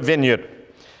planted a vineyard,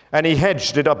 and he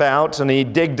hedged it about, and he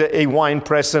digged a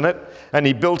winepress in it, and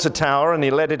he built a tower, and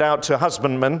he let it out to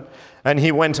husbandmen, and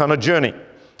he went on a journey."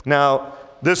 Now,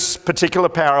 this particular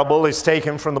parable is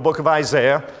taken from the book of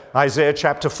Isaiah, Isaiah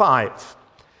chapter 5.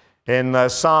 In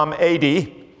Psalm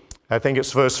 80, I think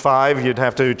it's verse 5, you'd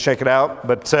have to check it out,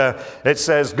 but it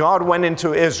says, God went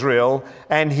into Israel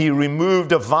and he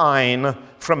removed a vine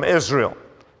from Israel,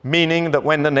 meaning that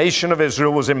when the nation of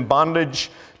Israel was in bondage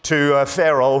to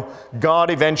Pharaoh, God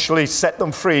eventually set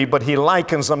them free, but he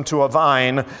likens them to a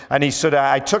vine, and he said,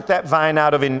 I took that vine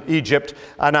out of Egypt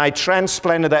and I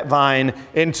transplanted that vine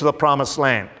into the promised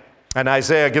land. And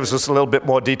Isaiah gives us a little bit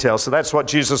more detail, so that's what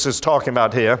Jesus is talking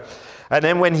about here. And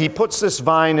then when he puts this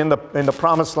vine in the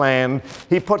promised land,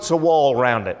 he puts a wall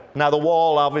around it. Now the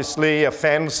wall, obviously, a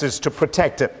fence, is to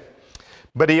protect it.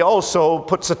 But he also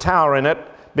puts a tower in it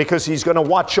because he's going to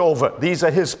watch over. These are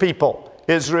his people.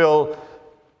 Israel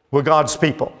were God's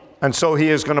people. And so he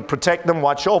is going to protect them,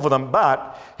 watch over them.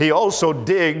 But he also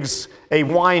digs a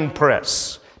wine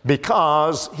press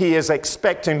because he is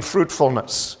expecting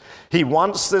fruitfulness. He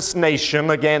wants this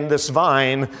nation, again, this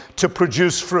vine, to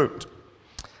produce fruit.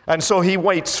 And so he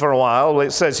waits for a while.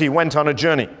 It says he went on a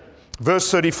journey. Verse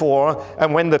 34,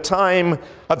 and when the time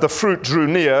of the fruit drew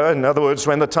near, in other words,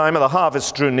 when the time of the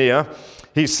harvest drew near,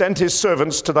 he sent his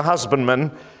servants to the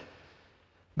husbandmen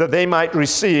that they might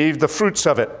receive the fruits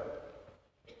of it.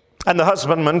 And the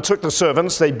husbandmen took the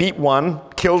servants, they beat one,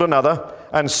 killed another,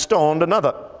 and stoned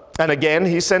another. And again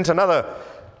he sent another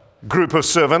group of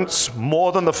servants,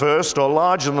 more than the first, or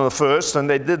larger than the first, and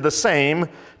they did the same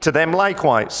to them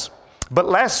likewise. But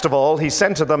last of all, he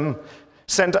sent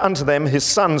unto them his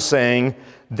son, saying,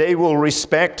 they will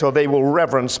respect, or they will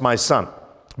reverence my son.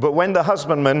 But when the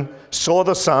husbandmen saw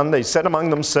the son, they said among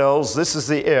themselves, this is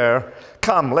the heir.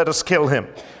 Come, let us kill him,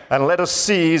 and let us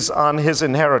seize on his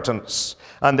inheritance.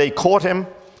 And they caught him,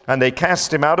 and they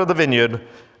cast him out of the vineyard,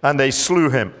 and they slew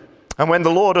him. And when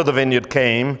the Lord of the vineyard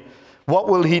came, what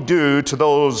will he do to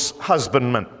those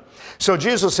husbandmen? So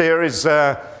Jesus here is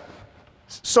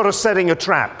sort of setting a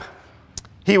trap.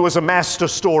 He was a master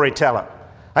storyteller.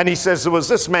 And he says there was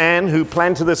this man who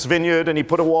planted this vineyard, and he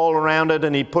put a wall around it,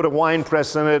 and he put a wine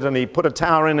press in it, and he put a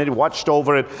tower in it, he watched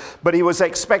over it, but he was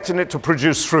expecting it to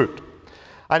produce fruit.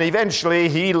 And eventually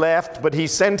he left, but he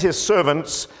sent his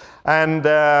servants and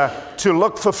to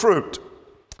look for fruit.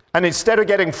 And instead of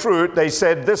getting fruit, they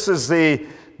said,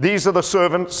 these are the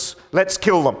servants, let's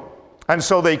kill them. And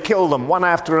so they killed them one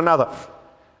after another.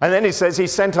 And then he says he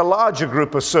sent a larger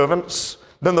group of servants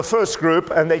than the first group,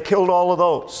 and they killed all of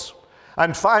those.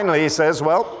 And finally he says,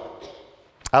 well,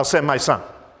 I'll send my son.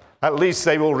 At least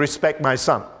they will respect my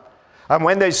son. And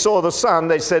when they saw the son,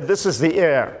 they said, this is the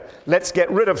heir. Let's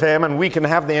get rid of him and we can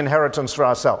have the inheritance for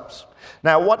ourselves.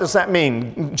 Now, what does that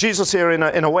mean? Jesus here,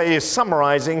 in a way, is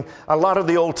summarizing a lot of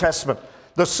the Old Testament.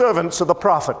 The servants are the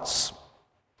prophets.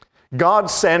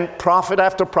 God sent prophet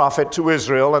after prophet to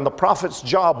Israel, and the prophet's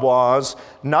job was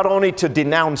not only to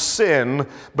denounce sin,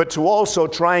 but to also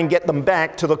try and get them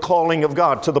back to the calling of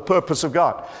God, to the purpose of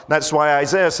God. That's why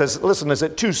Isaiah says, listen, is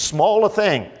it too small a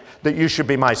thing that you should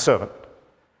be my servant?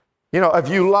 You know, have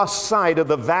you lost sight of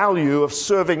the value of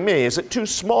serving me? Is it too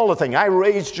small a thing? I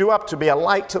raised you up to be a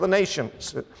light to the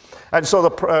nations. And so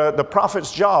the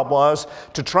prophet's job was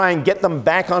to try and get them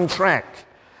back on track.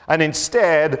 And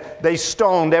instead, they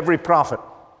stoned every prophet.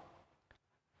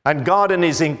 And God, in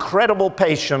his incredible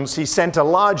patience, he sent a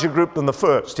larger group than the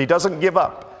first. He doesn't give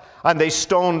up. And they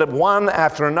stoned one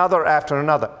after another after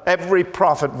another. Every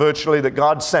prophet, virtually, that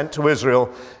God sent to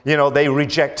Israel, you know, they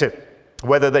rejected.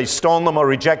 Whether they stoned them or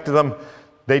rejected them,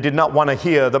 they did not want to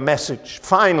hear the message.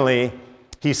 Finally,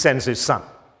 he sends his son.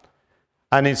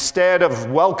 And instead of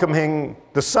welcoming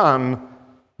the son,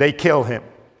 they kill him.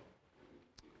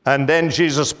 And then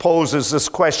Jesus poses this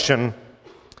question,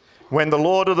 when the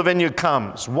Lord of the vineyard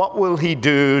comes, what will he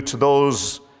do to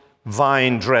those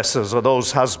vine dressers, or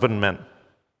those husbandmen.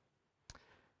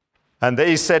 And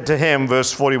they said to him,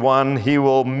 verse 41, he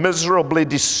will miserably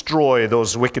destroy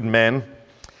those wicked men,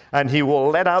 and he will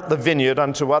let out the vineyard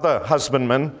unto other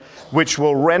husbandmen, which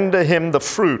will render him the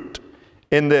fruit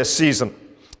in their season.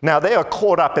 Now, they are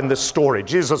caught up in this story.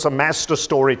 Jesus is a master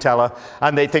storyteller,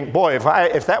 and they think, boy,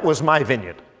 if that was my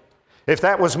vineyard, if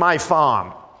that was my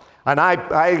farm, and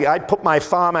I put my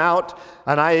farm out,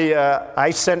 and I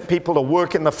sent people to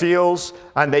work in the fields,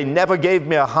 and they never gave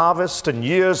me a harvest, and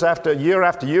year after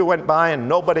year went by, and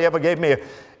nobody ever gave me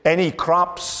any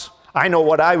crops, I know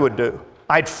what I would do.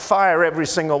 I'd fire every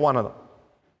single one of them.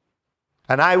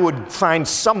 And I would find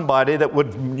somebody that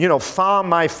would, farm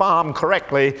my farm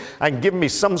correctly and give me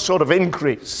some sort of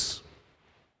increase.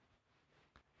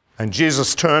 And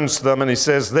Jesus turns to them and he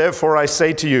says, therefore I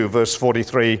say to you, verse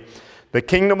 43, the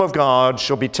kingdom of God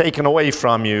shall be taken away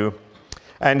from you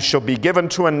and shall be given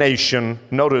to a nation,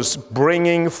 notice,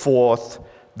 bringing forth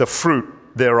the fruit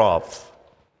thereof.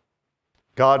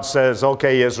 God says,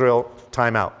 okay, Israel,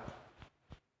 time out.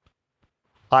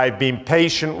 I've been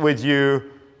patient with you.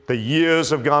 The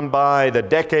years have gone by, the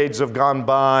decades have gone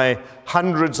by,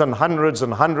 hundreds and hundreds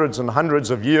and hundreds and hundreds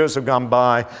of years have gone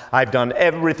by. I've done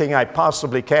everything I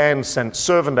possibly can, sent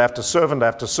servant after servant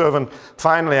after servant.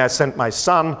 Finally, I sent my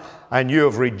son, and you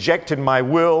have rejected my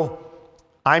will.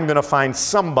 I'm going to find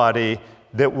somebody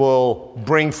that will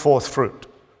bring forth fruit.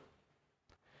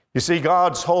 You see,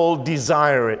 God's whole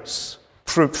desire is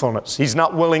fruitfulness. He's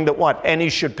not willing that what? Any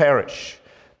should perish.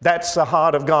 That's the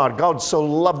heart of God. God so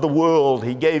loved the world,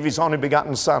 he gave his only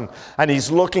begotten son. And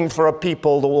he's looking for a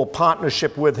people that will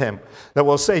partnership with him, that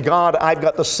will say, God, I've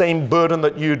got the same burden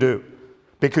that you do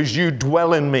because you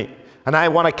dwell in me, and I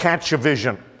want to catch your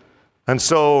vision. And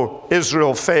so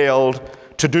Israel failed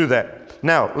to do that.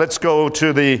 Now, let's go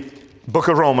to the book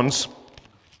of Romans.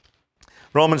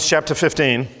 Romans chapter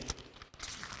 15.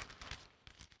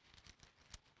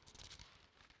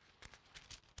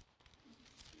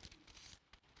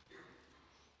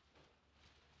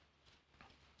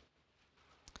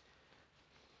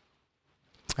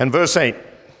 And verse 8,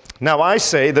 now I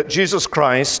say that Jesus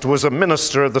Christ was a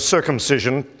minister of the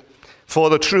circumcision for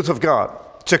the truth of God,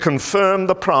 to confirm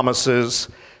the promises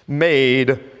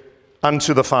made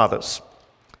unto the fathers.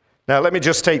 Now let me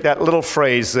just take that little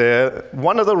phrase there.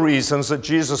 One of the reasons that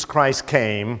Jesus Christ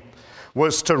came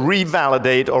was to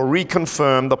revalidate or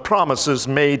reconfirm the promises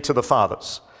made to the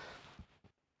fathers.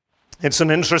 It's an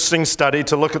interesting study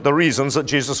to look at the reasons that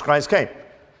Jesus Christ came.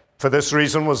 For this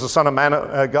reason was the Son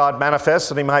of God manifest,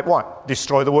 that he might what?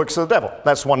 Destroy the works of the devil.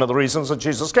 That's one of the reasons that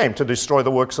Jesus came, to destroy the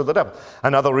works of the devil.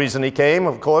 Another reason he came,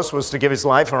 of course, was to give his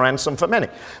life a ransom for many.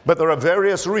 But there are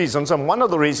various reasons, and one of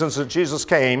the reasons that Jesus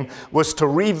came was to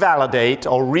revalidate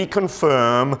or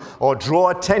reconfirm or draw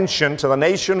attention to the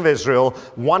nation of Israel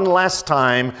one last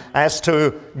time as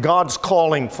to God's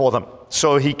calling for them.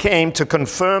 So he came to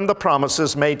confirm the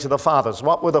promises made to the fathers.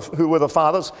 Who were the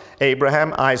fathers?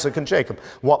 Abraham, Isaac, and Jacob.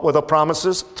 What were the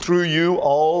promises? Through you,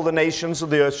 all the nations of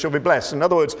the earth shall be blessed. In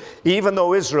other words, even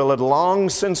though Israel had long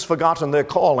since forgotten their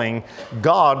calling,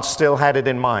 God still had it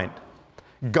in mind.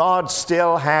 God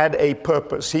still had a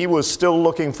purpose. He was still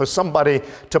looking for somebody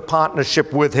to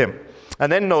partnership with him. And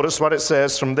then notice what it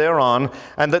says from there on,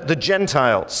 and that the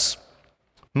Gentiles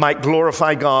might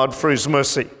glorify God for his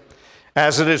mercy.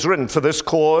 As it is written, for this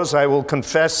cause I will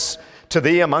confess to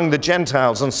thee among the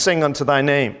Gentiles and sing unto thy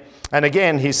name. And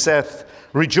again he saith,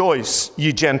 rejoice,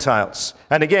 ye Gentiles.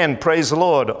 And again, praise the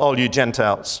Lord, all you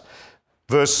Gentiles.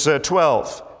 Verse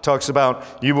 12 talks about,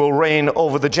 you will reign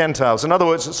over the Gentiles. In other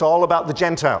words, it's all about the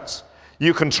Gentiles.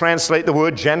 You can translate the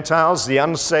word Gentiles, the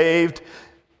unsaved.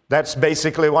 That's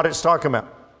basically what it's talking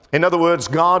about. In other words,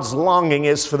 God's longing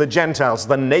is for the Gentiles,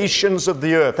 the nations of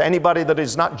the earth. Anybody that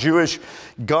is not Jewish,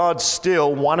 God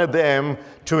still wanted them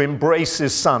to embrace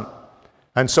his son.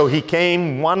 And so he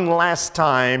came one last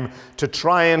time to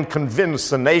try and convince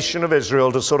the nation of Israel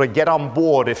to sort of get on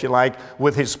board, if you like,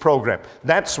 with his program.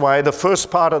 That's why the first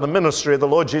part of the ministry of the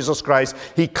Lord Jesus Christ,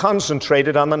 he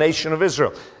concentrated on the nation of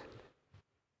Israel.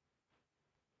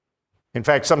 In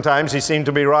fact, sometimes he seemed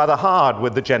to be rather hard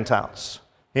with the Gentiles.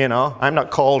 I'm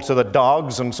not called to the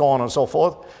dogs and so on and so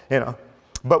forth,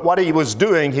 But what he was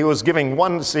doing, he was giving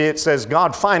one, see, it says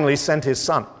God finally sent his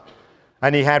son.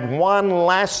 And he had one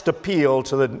last appeal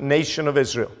to the nation of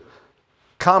Israel.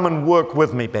 Come and work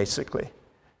with me, basically.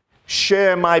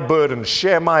 Share my burden,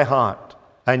 share my heart.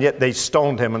 And yet they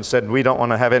stoned him and said, we don't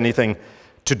want to have anything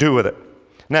to do with it.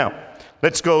 Now,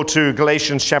 let's go to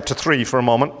Galatians chapter 3 for a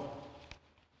moment.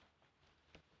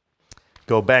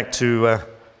 Go back to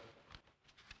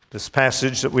this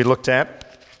passage that we looked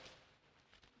at.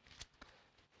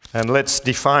 And let's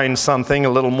define something a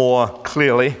little more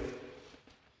clearly.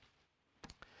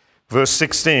 Verse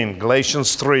 16,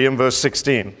 Galatians 3 and verse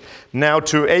 16. Now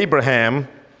to Abraham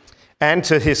and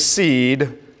to his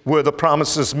seed were the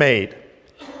promises made.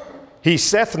 He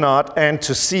saith not, and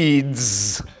to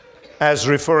seeds, as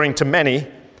referring to many,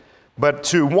 but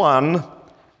to one,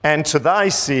 and to thy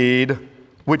seed,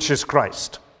 which is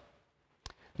Christ.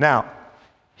 Now,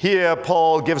 here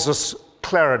Paul gives us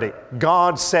clarity.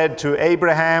 God said to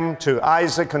Abraham, to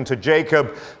Isaac, and to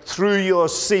Jacob, through your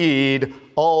seed,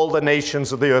 all the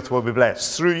nations of the earth will be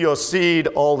blessed. Through your seed,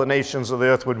 all the nations of the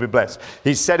earth will be blessed.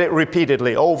 He said it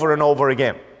repeatedly, over and over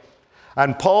again.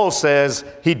 And Paul says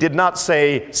he did not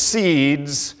say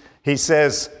seeds, he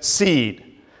says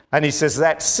seed. And he says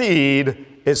that seed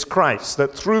is Christ,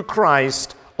 that through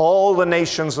Christ, all the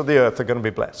nations of the earth are going to be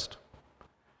blessed.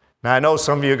 Now, I know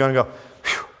some of you are going to go,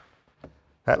 phew,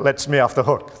 that lets me off the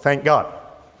hook. Thank God.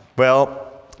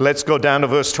 Well, let's go down to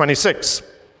verse 26.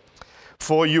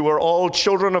 For you are all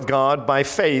children of God by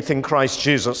faith in Christ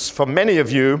Jesus. For many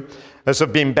of you, as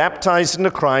have been baptized into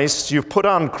Christ, you've put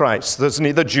on Christ. There's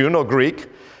neither Jew nor Greek.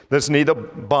 There's neither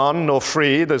bond nor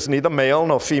free. There's neither male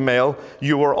nor female.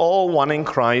 You are all one in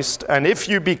Christ. And if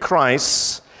you be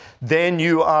Christ's, then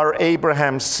you are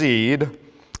Abraham's seed,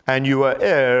 and you are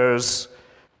heirs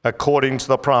according to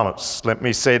the promise. Let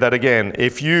me say that again.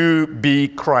 If you be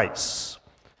Christ,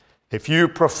 if you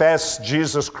profess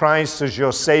Jesus Christ as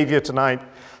your Savior tonight,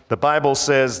 the Bible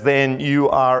says, then you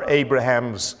are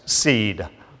Abraham's seed.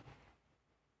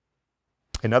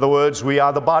 In other words, we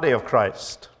are the body of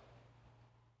Christ.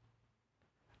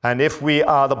 And if we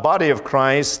are the body of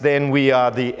Christ, then we are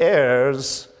the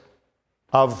heirs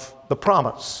of the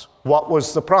promise. What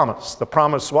was the promise? The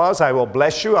promise was, I will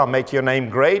bless you, I'll make your name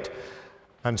great,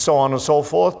 and so on and so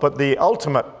forth. But the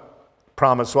ultimate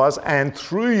promise was, and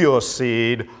through your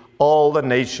seed, all the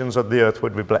nations of the earth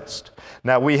would be blessed.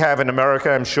 Now, we have in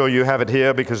America, I'm sure you have it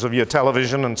here because of your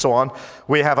television and so on,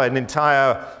 we have an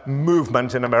entire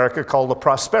movement in America called the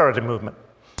Prosperity Movement.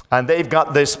 And they've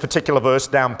got this particular verse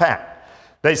down pat.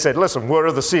 They said, listen, we're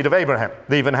of the seed of Abraham.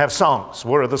 They even have songs.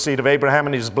 We're of the seed of Abraham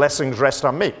and his blessings rest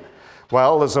on me.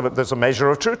 Well, there's a measure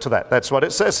of truth to that. That's what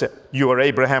it says here. You are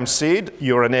Abraham's seed.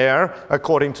 You're an heir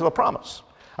according to the promise.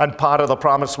 And part of the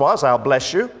promise was, I'll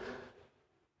bless you.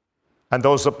 And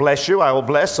those that bless you, I will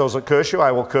bless. Those that curse you,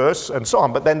 I will curse, and so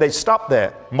on. But then they stop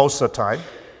there most of the time.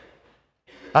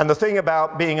 And the thing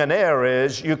about being an heir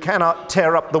is you cannot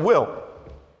tear up the will.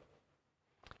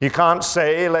 You can't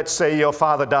say, let's say your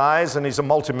father dies and he's a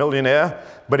multimillionaire,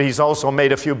 but he's also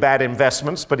made a few bad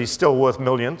investments, but he's still worth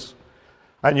millions.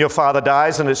 And your father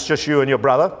dies and it's just you and your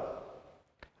brother.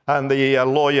 And the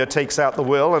lawyer takes out the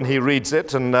will and he reads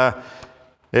it, and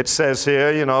it says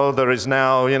here, there is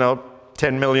now,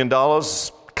 $10 million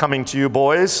coming to you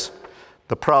boys.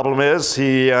 The problem is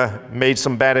he made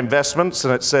some bad investments,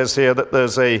 and it says here that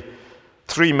there's a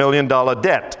 $3 million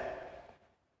debt.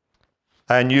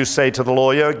 And you say to the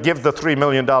lawyer, give the $3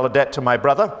 million debt to my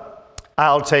brother.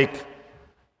 I'll take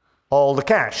all the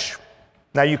cash.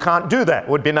 Now, you can't do that. It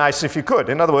would be nice if you could.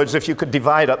 In other words, if you could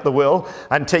divide up the will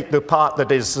and take the part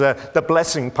that is the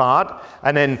blessing part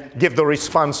and then give the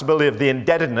responsibility of the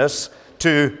indebtedness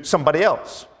to somebody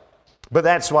else. But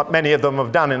that's what many of them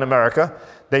have done in America.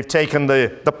 They've taken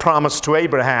the promise to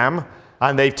Abraham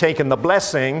and they've taken the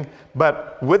blessing,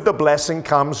 but with the blessing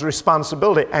comes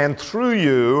responsibility. And through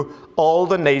you, all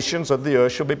the nations of the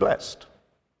earth shall be blessed.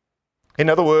 In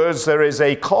other words, there is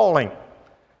a calling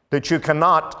that you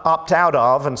cannot opt out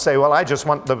of and say, well, I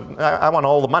want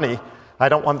all the money. I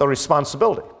don't want the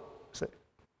responsibility. See?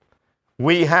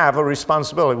 We have a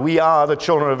responsibility. We are the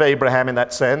children of Abraham in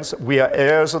that sense. We are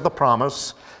heirs of the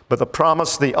promise, but the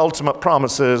promise, the ultimate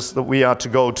promise is that we are to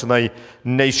go to the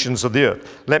nations of the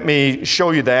earth. Let me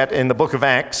show you that in the book of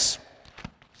Acts.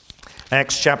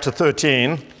 Acts chapter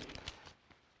 13.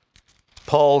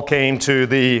 Paul came to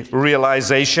the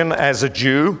realization as a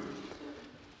Jew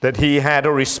that he had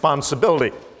a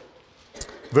responsibility.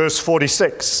 Verse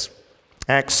 46,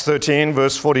 Acts 13,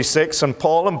 verse 46, and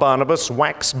Paul and Barnabas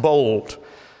waxed bold.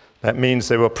 That means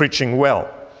they were preaching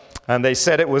well. And they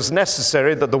said it was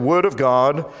necessary that the word of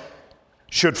God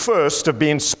should first have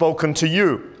been spoken to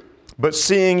you. But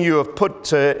seeing you have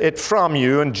put it from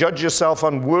you and judge yourself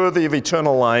unworthy of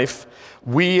eternal life,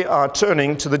 we are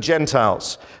turning to the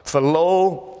Gentiles.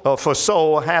 For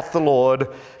so hath the Lord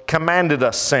commanded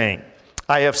us, saying,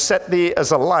 I have set thee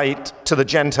as a light to the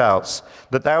Gentiles,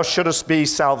 that thou shouldest be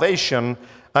salvation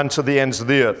unto the ends of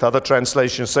the earth. Other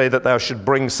translations say that thou should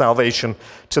bring salvation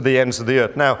to the ends of the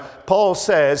earth. Now, Paul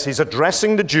says he's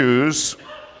addressing the Jews,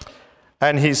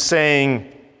 and he's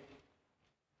saying,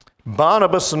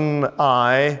 Barnabas and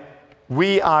I,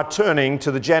 we are turning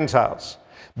to the Gentiles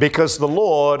because the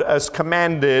Lord has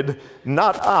commanded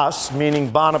not us, meaning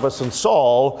Barnabas and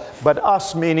Saul, but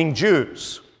us, meaning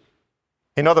Jews.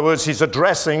 In other words, he's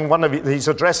addressing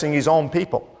his own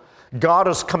people. God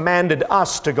has commanded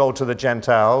us to go to the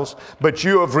Gentiles, but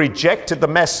you have rejected the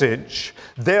message.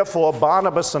 Therefore,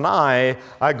 Barnabas and I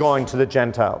are going to the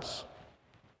Gentiles.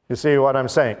 You see what I'm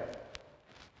saying?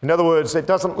 In other words, it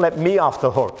doesn't let me off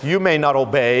the hook. You may not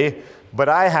obey, but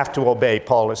I have to obey,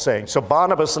 Paul is saying. So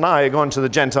Barnabas and I are going to the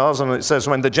Gentiles, and it says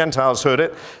when the Gentiles heard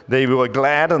it, they were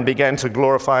glad and began to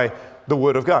glorify the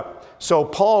word of God. So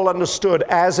Paul understood,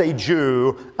 as a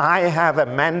Jew, I have a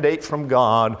mandate from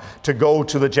God to go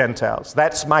to the Gentiles.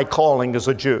 That's my calling as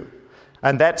a Jew.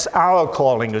 And that's our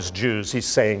calling as Jews, he's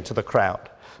saying to the crowd.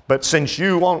 But since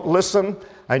you won't listen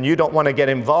and you don't want to get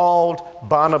involved,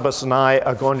 Barnabas and I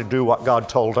are going to do what God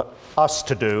told us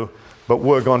to do, but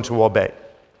we're going to obey.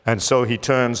 And so he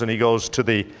turns and he goes to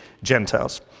the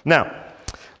Gentiles. Now,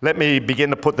 let me begin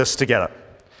to put this together.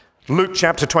 Luke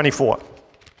chapter 24.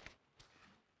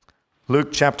 Luke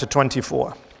chapter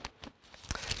 24.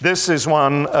 This is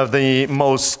one of the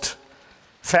most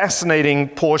fascinating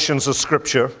portions of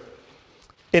Scripture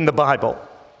in the Bible.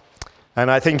 And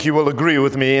I think you will agree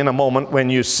with me in a moment when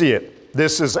you see it.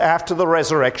 This is after the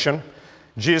resurrection.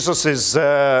 Jesus is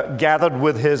gathered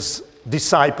with his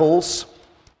disciples.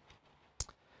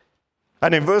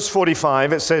 And in verse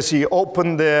 45, it says, he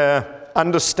opened their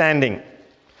understanding,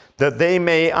 that they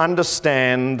may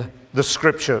understand the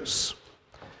Scriptures.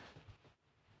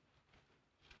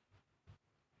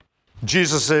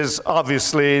 Jesus is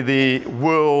obviously the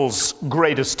world's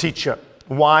greatest teacher.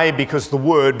 Why? Because the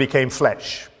Word became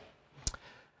flesh.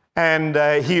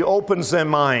 And he opens their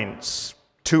minds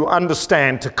to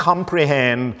understand, to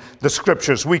comprehend the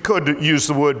Scriptures. We could use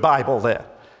the word Bible there.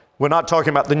 We're not talking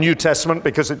about the New Testament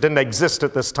because it didn't exist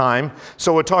at this time.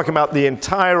 So we're talking about the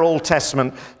entire Old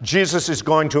Testament. Jesus is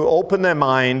going to open their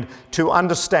mind to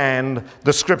understand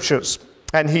the Scriptures.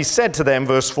 And he said to them,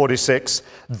 verse 46,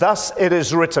 thus it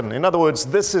is written. In other words,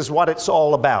 this is what it's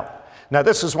all about. Now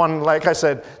this is one, like I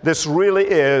said, this really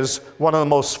is one of the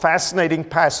most fascinating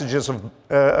passages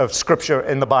of Scripture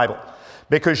in the Bible.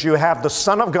 Because you have the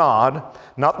Son of God,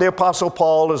 not the Apostle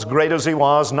Paul, as great as he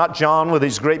was, not John with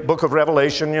his great book of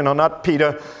Revelation, not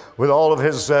Peter with all of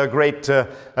his great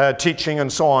teaching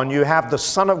and so on. You have the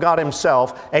Son of God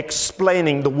himself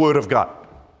explaining the Word of God.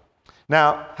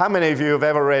 Now, how many of you have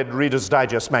ever read Reader's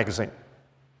Digest magazine?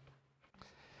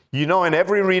 You know, in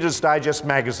every Reader's Digest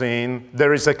magazine,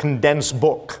 there is a condensed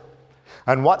book.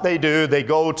 And what they do, they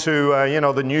go to,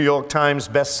 the New York Times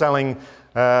best-selling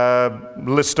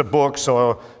list of books,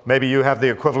 or maybe you have the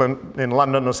equivalent in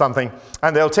London or something,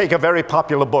 and they'll take a very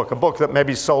popular book, a book that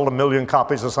maybe sold 1 million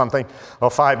copies or something, or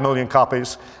 5 million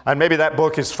copies, and maybe that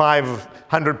book is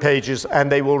 500 pages, and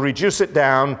they will reduce it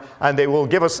down, and they will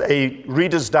give us a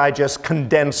Reader's Digest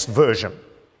condensed version.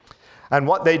 And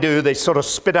what they do, they sort of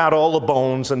spit out all the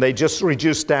bones and they just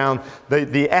reduce down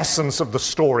the essence of the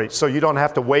story. So you don't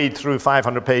have to wade through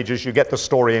 500 pages. You get the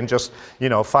story in just,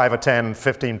 5 or 10,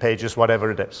 15 pages,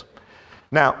 whatever it is.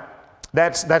 Now,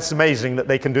 that's amazing that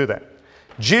they can do that.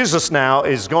 Jesus now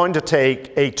is going to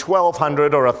take a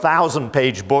 1,200 or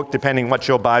 1,000-page book, depending what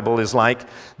your Bible is like,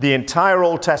 the entire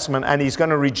Old Testament, and he's going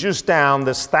to reduce down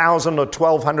this 1,000 or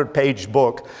 1,200-page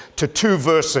book to 2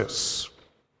 verses.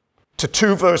 To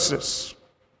 2 verses.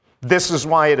 This is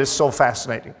why it is so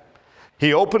fascinating.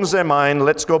 He opens their mind,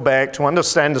 let's go back to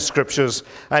understand the Scriptures,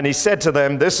 and he said to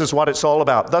them, this is what it's all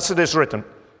about. Thus it is written.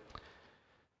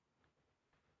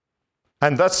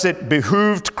 And thus it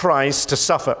behooved Christ to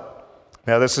suffer.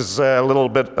 Now this is a little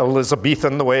bit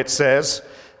Elizabethan, the way it says.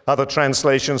 Other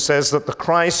translation says that the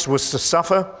Christ was to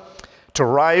suffer, to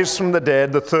rise from the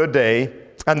dead the 3rd day,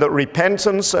 and that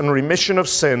repentance and remission of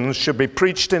sins should be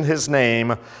preached in his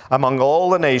name among all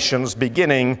the nations,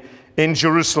 beginning in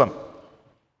Jerusalem.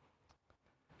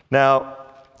 Now,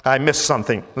 I missed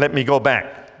something. Let me go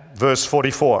back. Verse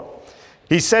 44.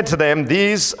 He said to them,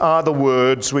 these are the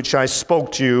words which I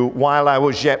spoke to you while I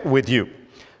was yet with you,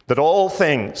 that all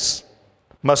things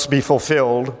must be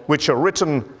fulfilled, which are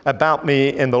written about me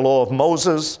in the law of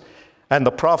Moses and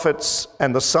the prophets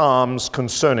and the Psalms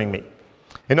concerning me.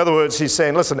 In other words, he's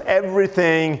saying, listen,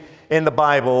 everything in the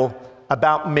Bible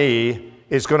about me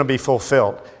is going to be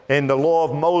fulfilled. In the law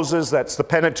of Moses, that's the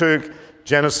Pentateuch,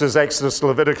 Genesis, Exodus,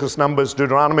 Leviticus, Numbers,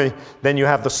 Deuteronomy. Then you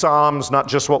have the Psalms, not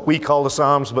just what we call the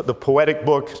Psalms, but the poetic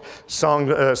book,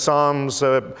 Psalms,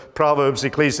 Proverbs,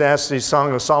 Ecclesiastes,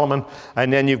 Song of Solomon.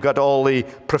 And then you've got all the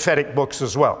prophetic books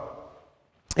as well.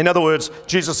 In other words,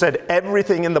 Jesus said,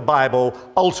 everything in the Bible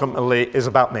ultimately is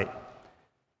about me.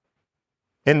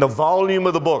 In the volume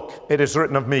of the book, it is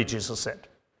written of me, Jesus said.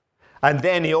 And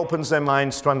then he opens their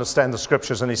minds to understand the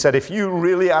scriptures. And he said, if you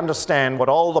really understand what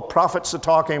all the prophets are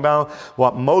talking about,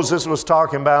 what Moses was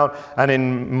talking about,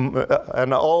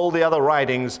 and all the other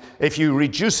writings, if you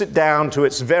reduce it down to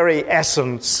its very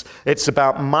essence, it's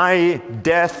about my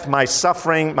death, my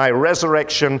suffering, my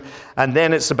resurrection, and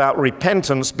then it's about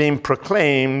repentance being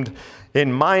proclaimed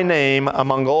in my name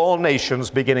among all nations,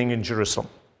 beginning in Jerusalem.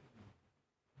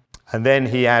 And then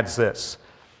he adds this,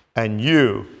 and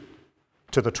you,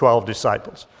 to the 12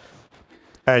 disciples,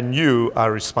 and you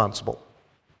are responsible.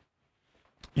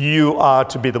 You are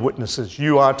to be the witnesses.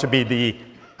 You are to be the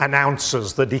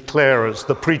announcers, the declarers,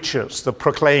 the preachers, the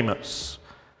proclaimers.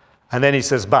 And then he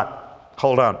says, but,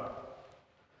 hold on.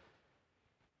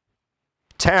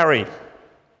 Tarry,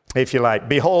 if you like.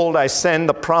 Behold, I send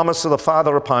the promise of the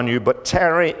Father upon you, but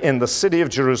tarry in the city of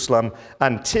Jerusalem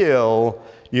until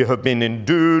you have been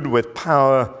endued with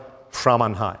power from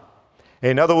on high.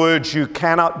 In other words, you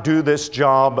cannot do this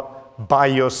job by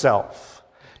yourself.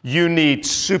 You need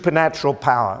supernatural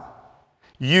power.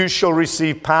 You shall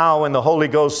receive power when the Holy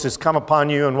Ghost has come upon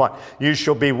you, and what? You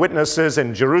shall be witnesses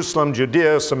in Jerusalem,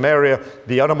 Judea, Samaria,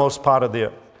 the uttermost part of the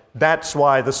earth. That's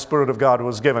why the Spirit of God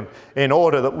was given, in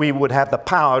order that we would have the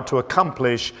power to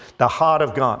accomplish the heart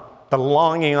of God, the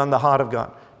longing on the heart of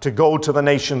God, to go to the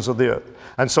nations of the earth.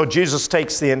 And so Jesus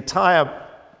takes the entire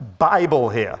Bible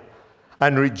here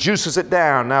and reduces it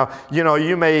down. Now, you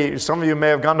know, some of you may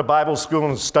have gone to Bible school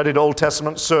and studied Old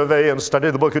Testament survey and studied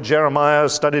the book of Jeremiah,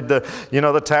 studied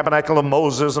the tabernacle of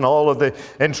Moses and all of the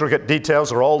intricate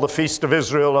details, or all the feast of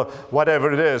Israel, or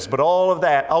whatever it is. But all of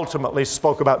that ultimately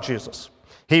spoke about Jesus.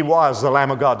 He was the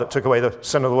Lamb of God that took away the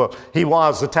sin of the world. He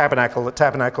was the tabernacle that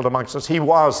tabernacled amongst us. He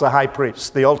was the high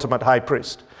priest, the ultimate high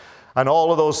priest. And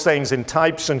all of those things in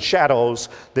types and shadows,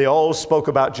 they all spoke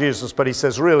about Jesus. But he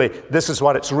says, really, this is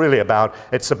what it's really about.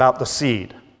 It's about the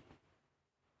seed.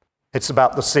 It's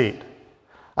about the seed.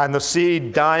 And the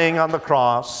seed dying on the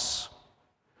cross.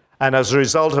 And as a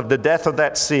result of the death of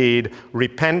that seed,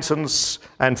 repentance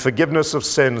and forgiveness of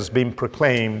sins being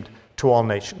proclaimed to all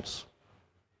nations.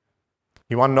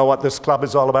 You want to know what this club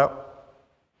is all about?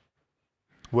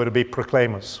 We're to be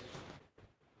proclaimers.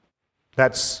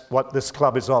 That's what this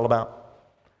club is all about.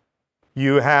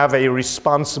 You have a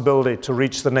responsibility to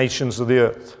reach the nations of the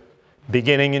earth,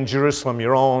 beginning in Jerusalem,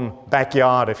 your own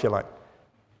backyard, if you like.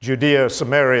 Judea,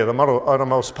 Samaria, the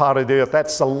uttermost part of the earth.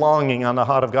 That's the longing on the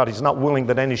heart of God. He's not willing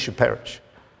that any should perish.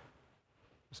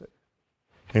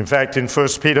 In fact, in 1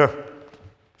 Peter,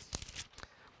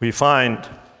 we find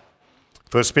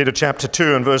 1 Peter chapter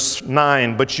 2 and verse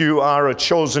 9, but you are a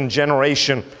chosen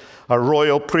generation, a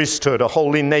royal priesthood, a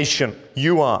holy nation.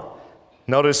 You are.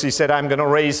 Notice he said, I'm going to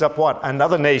raise up what?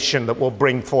 Another nation that will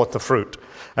bring forth the fruit.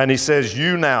 And he says,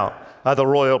 you now are the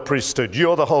royal priesthood.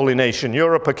 You're the holy nation.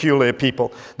 You're a peculiar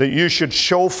people, that you should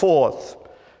show forth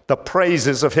the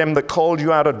praises of him that called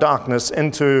you out of darkness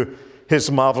into his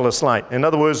marvelous light. In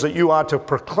other words, that you are to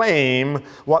proclaim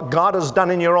what God has done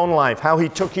in your own life, how he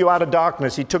took you out of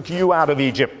darkness. He took you out of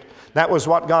Egypt. That was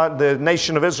what God, the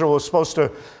nation of Israel, was supposed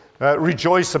to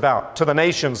rejoice about to the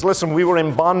nations. Listen, we were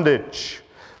in bondage.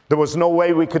 There was no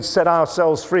way we could set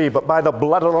ourselves free, but by the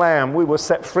blood of the Lamb, we were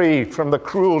set free from the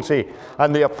cruelty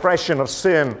and the oppression of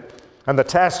sin and the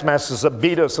taskmasters that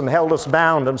beat us and held us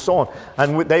bound and so on.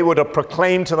 And they would have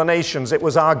proclaimed to the nations, it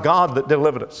was our God that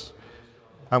delivered us.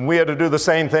 And we are to do the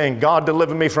same thing. God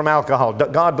delivered me from alcohol.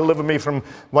 God delivered me from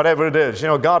whatever it is. You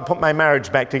know, God put my marriage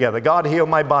back together. God healed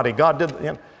my body. God did.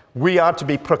 You know, we are to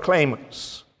be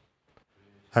proclaimers.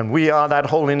 And we are that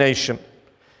holy nation.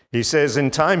 He says, in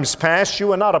times past you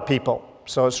were not a people.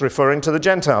 So it's referring to the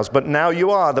Gentiles. But now you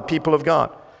are the people of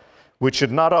God, which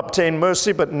should not obtain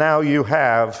mercy, but now you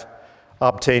have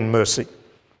obtained mercy.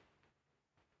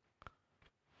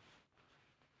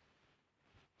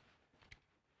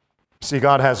 See,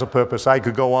 God has a purpose. I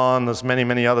could go on. There's many,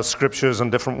 many other scriptures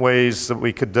and different ways that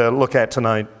we could look at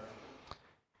tonight.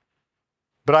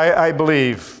 But I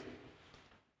believe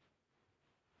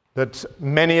that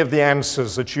many of the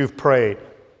answers that you've prayed,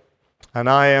 and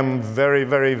I am very,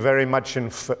 very, very much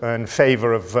in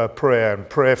favor of prayer and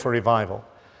prayer for revival.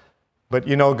 But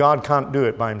you know, God can't do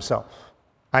it by himself.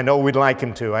 I know we'd like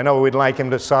him to. I know we'd like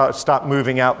him to start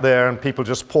moving out there and people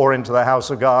just pour into the house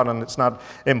of God, and it's not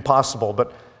impossible.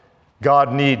 But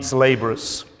God needs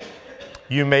laborers.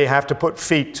 You may have to put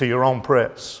feet to your own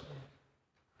prayers.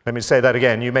 Let me say that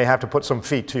again. You may have to put some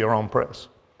feet to your own prayers.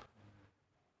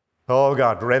 Oh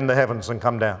God, rend the heavens and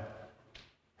come down.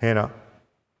 You know.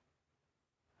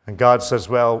 And God says,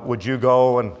 well, would you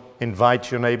go and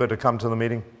invite your neighbor to come to the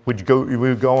meeting? Would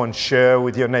you go and share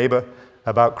with your neighbor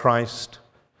about Christ?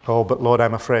 Oh, but Lord,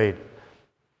 I'm afraid.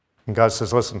 And God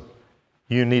says, listen,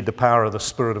 you need the power of the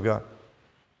Spirit of God.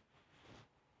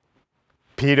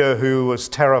 Peter, who was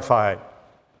terrified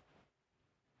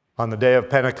on the day of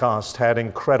Pentecost, had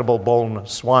incredible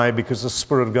boldness. Why? Because the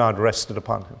Spirit of God rested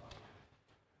upon him.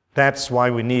 That's why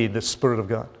we need the Spirit of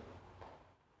God,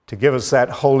 to give us that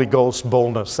Holy Ghost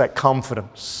boldness, that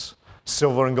confidence.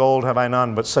 Silver and gold have I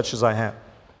none, but such as I have.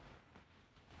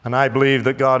 And I believe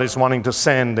that God is wanting to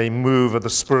send a move of the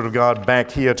Spirit of God back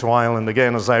here to Ireland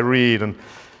again as I read and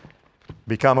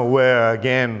become aware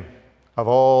again of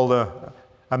all the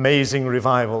amazing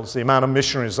revivals, the amount of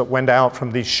missionaries that went out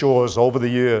from these shores over the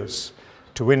years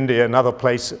to India and other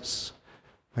places.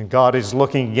 And God is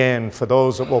looking again for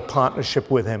those that will partnership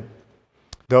with him,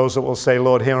 those that will say,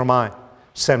 Lord, here am I,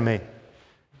 send me.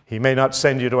 He may not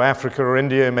send you to Africa or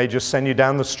India, he may just send you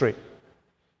down the street.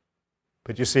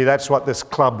 But you see, that's what this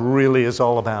club really is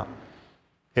all about.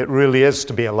 It really is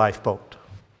to be a lifeboat.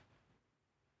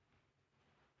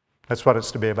 That's what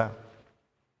it's to be about.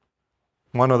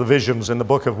 One of the visions in the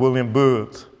book of William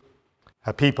Booth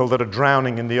are people that are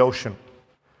drowning in the ocean,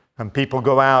 and people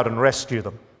go out and rescue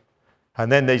them.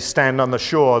 And then they stand on the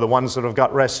shore, the ones that have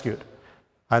got rescued,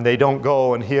 and they don't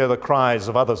go and hear the cries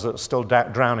of others that are still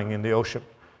drowning in the ocean.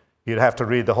 You'd have to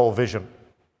read the whole vision.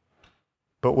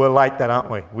 But we're like that, aren't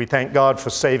we? We thank God for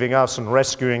saving us and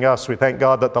rescuing us. We thank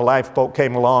God that the lifeboat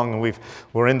came along and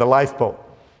we're in the lifeboat.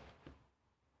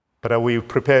 But are we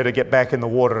prepared to get back in the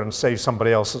water and save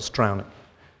somebody else that's drowning?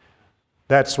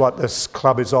 That's what this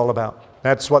club is all about.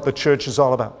 That's what the church is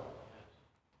all about.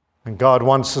 And God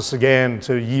wants us again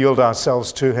to yield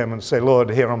ourselves to him and say, Lord,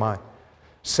 here am I.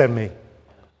 Send me.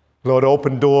 Lord,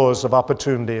 open doors of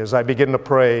opportunity as I begin to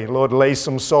pray. Lord, lay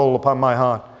some soul upon my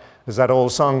heart, as that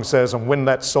old song says, and win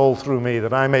that soul through me,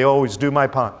 that I may always do my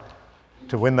part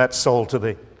to win that soul to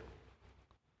thee.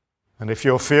 And if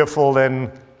you're fearful,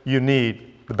 then you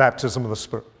need the baptism of the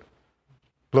Spirit.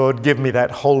 Lord, give me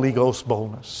that Holy Ghost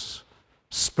boldness.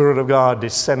 Spirit of God,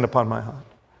 descend upon my heart.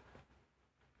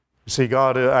 You see,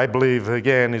 God, I believe,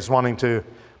 again, is wanting to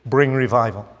bring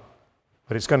revival.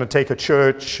 But it's going to take a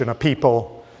church and a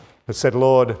people that said,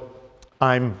 Lord,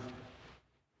 I'm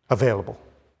available.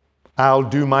 I'll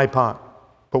do my part.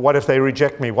 But what if they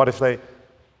reject me? What if they...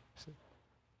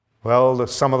 Well,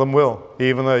 some of them will.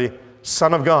 Even the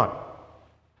Son of God,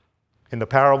 in the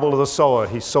parable of the sower,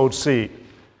 he sowed seed.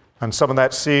 And some of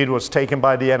that seed was taken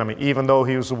by the enemy. Even though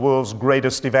he was the world's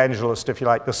greatest evangelist, if you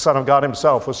like, the Son of God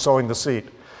himself was sowing the seed.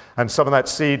 And some of that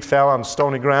seed fell on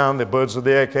stony ground. The birds of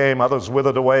the air came, others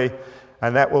withered away.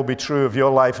 And that will be true of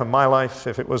your life and my life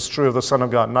if it was true of the Son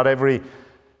of God. Not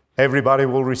everybody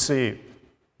will receive,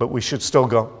 but we should still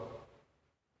go.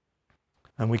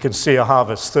 And we can see a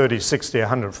harvest, 30, 60,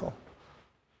 100-fold.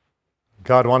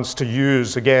 God wants to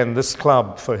use, again, this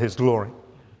club for his glory.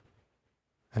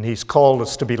 And he's called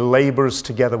us to be laborers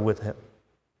together with him.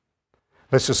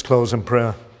 Let's just close in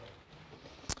prayer.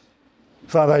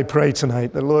 Father, I pray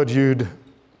tonight that, Lord, you'd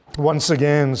once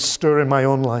again stir in my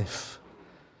own life.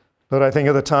 Lord, I think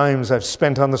of the times I've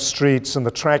spent on the streets and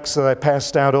the tracts that I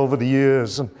passed out over the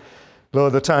years. And,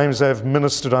 Lord, the times I've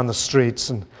ministered on the streets.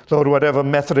 And, Lord, whatever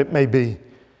method it may be,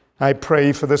 I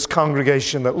pray for this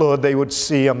congregation that, Lord, they would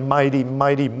see a mighty,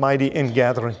 mighty, mighty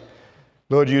ingathering.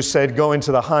 Lord, you said, go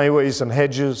into the highways and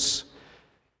hedges.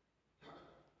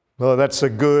 Lord, that's a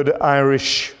good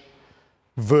Irish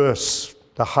verse.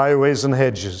 The highways and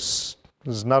hedges.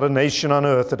 There's not a nation on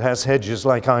earth that has hedges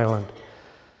like Ireland.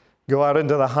 Go out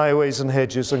into the highways and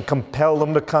hedges and compel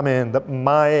them to come in, that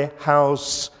my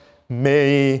house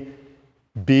may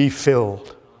be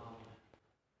filled.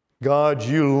 God,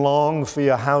 you long for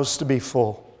your house to be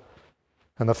full.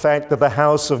 And the fact that the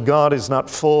house of God is not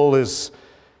full is,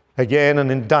 again,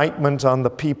 an indictment on the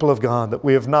people of God, that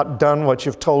we have not done what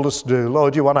you've told us to do.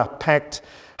 Lord, you want a packed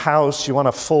house, you want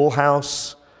a full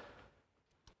house.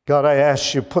 God, I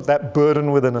ask you, put that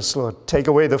burden within us, Lord. Take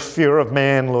away the fear of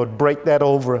man, Lord. Break that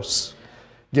over us.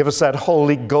 Give us that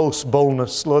Holy Ghost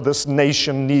boldness. Lord, this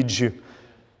nation needs you.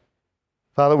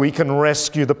 Father, we can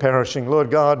rescue the perishing.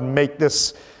 Lord God, make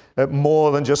this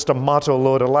more than just a motto,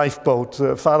 Lord, a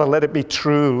lifeboat. Father, let it be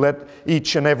true. Let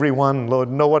each and every one, Lord,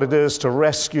 know what it is to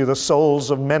rescue the souls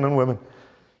of men and women.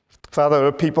 Father, there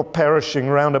are people perishing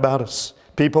round about us,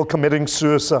 people committing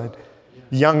suicide.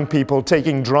 Young people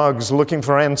taking drugs, looking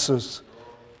for answers.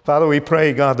 Father, we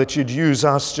pray, God, that you'd use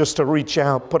us just to reach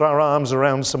out, put our arms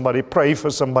around somebody, pray for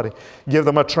somebody, give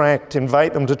them a tract,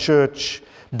 invite them to church,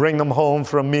 bring them home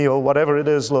for a meal, whatever it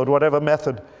is, Lord, whatever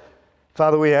method.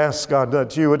 Father, we ask, God,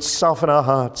 that you would soften our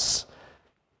hearts.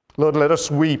 Lord, let us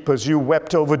weep as you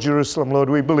wept over Jerusalem. Lord,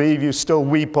 we believe you still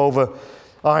weep over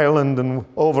Ireland and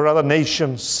over other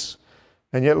nations.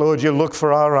 And yet, Lord, you look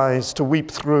for our eyes to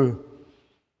weep through.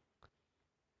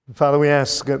 Father, we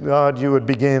ask that, God, you would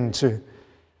begin to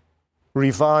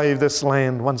revive this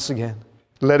land once again.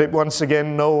 Let it once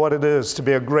again know what it is to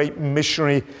be a great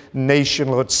missionary nation,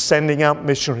 Lord, sending out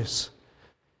missionaries.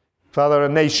 Father, a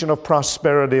nation of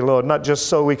prosperity, Lord, not just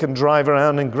so we can drive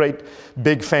around in great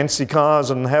big fancy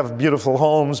cars and have beautiful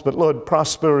homes, but Lord,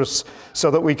 prosper us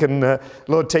so that we can,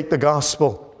 Lord, take the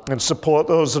gospel and support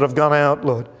those that have gone out,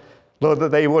 Lord. Lord,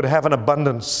 that they would have an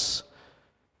abundance.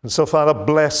 And so, Father,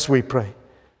 bless, we pray,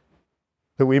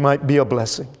 that we might be a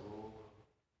blessing.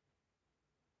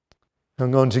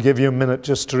 I'm going to give you a minute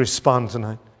just to respond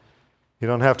tonight. You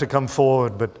don't have to come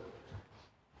forward, but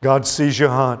God sees your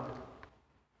heart.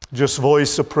 Just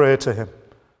voice a prayer to him.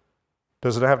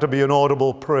 Doesn't have to be an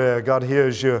audible prayer. God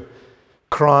hears your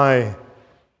cry.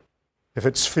 If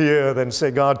it's fear, then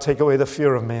say, God, take away the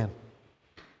fear of man.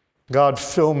 God,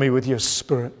 fill me with your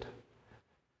Spirit.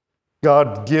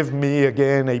 God, give me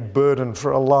again a burden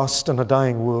for a lost and a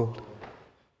dying world.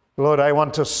 Lord, I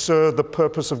want to serve the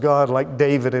purpose of God like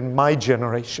David in my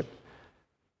generation.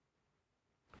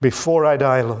 Before I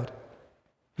die, Lord,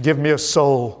 give me a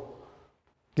soul.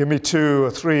 Give me 2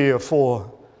 or 3 or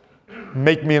 4.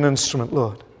 Make me an instrument,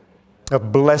 Lord,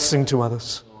 of blessing to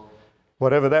others.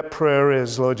 Whatever that prayer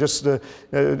is, Lord, just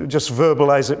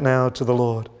verbalize it now to the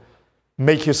Lord.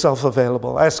 Make yourself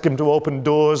available. Ask him to open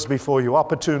doors before you,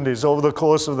 opportunities over the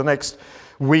course of the next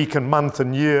week and month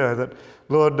and year that,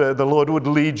 Lord, the Lord would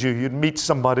lead you. You'd meet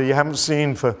somebody you haven't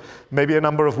seen for maybe a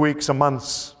number of weeks or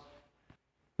months.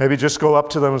 Maybe just go up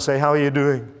to them and say, how are you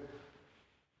doing?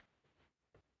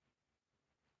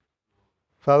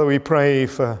 Father, we pray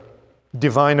for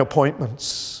divine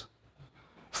appointments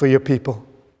for your people.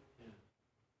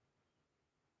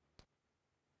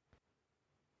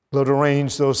 Lord,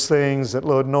 arrange those things that,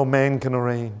 Lord, no man can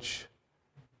arrange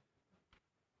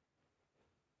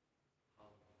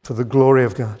for the glory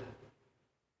of God.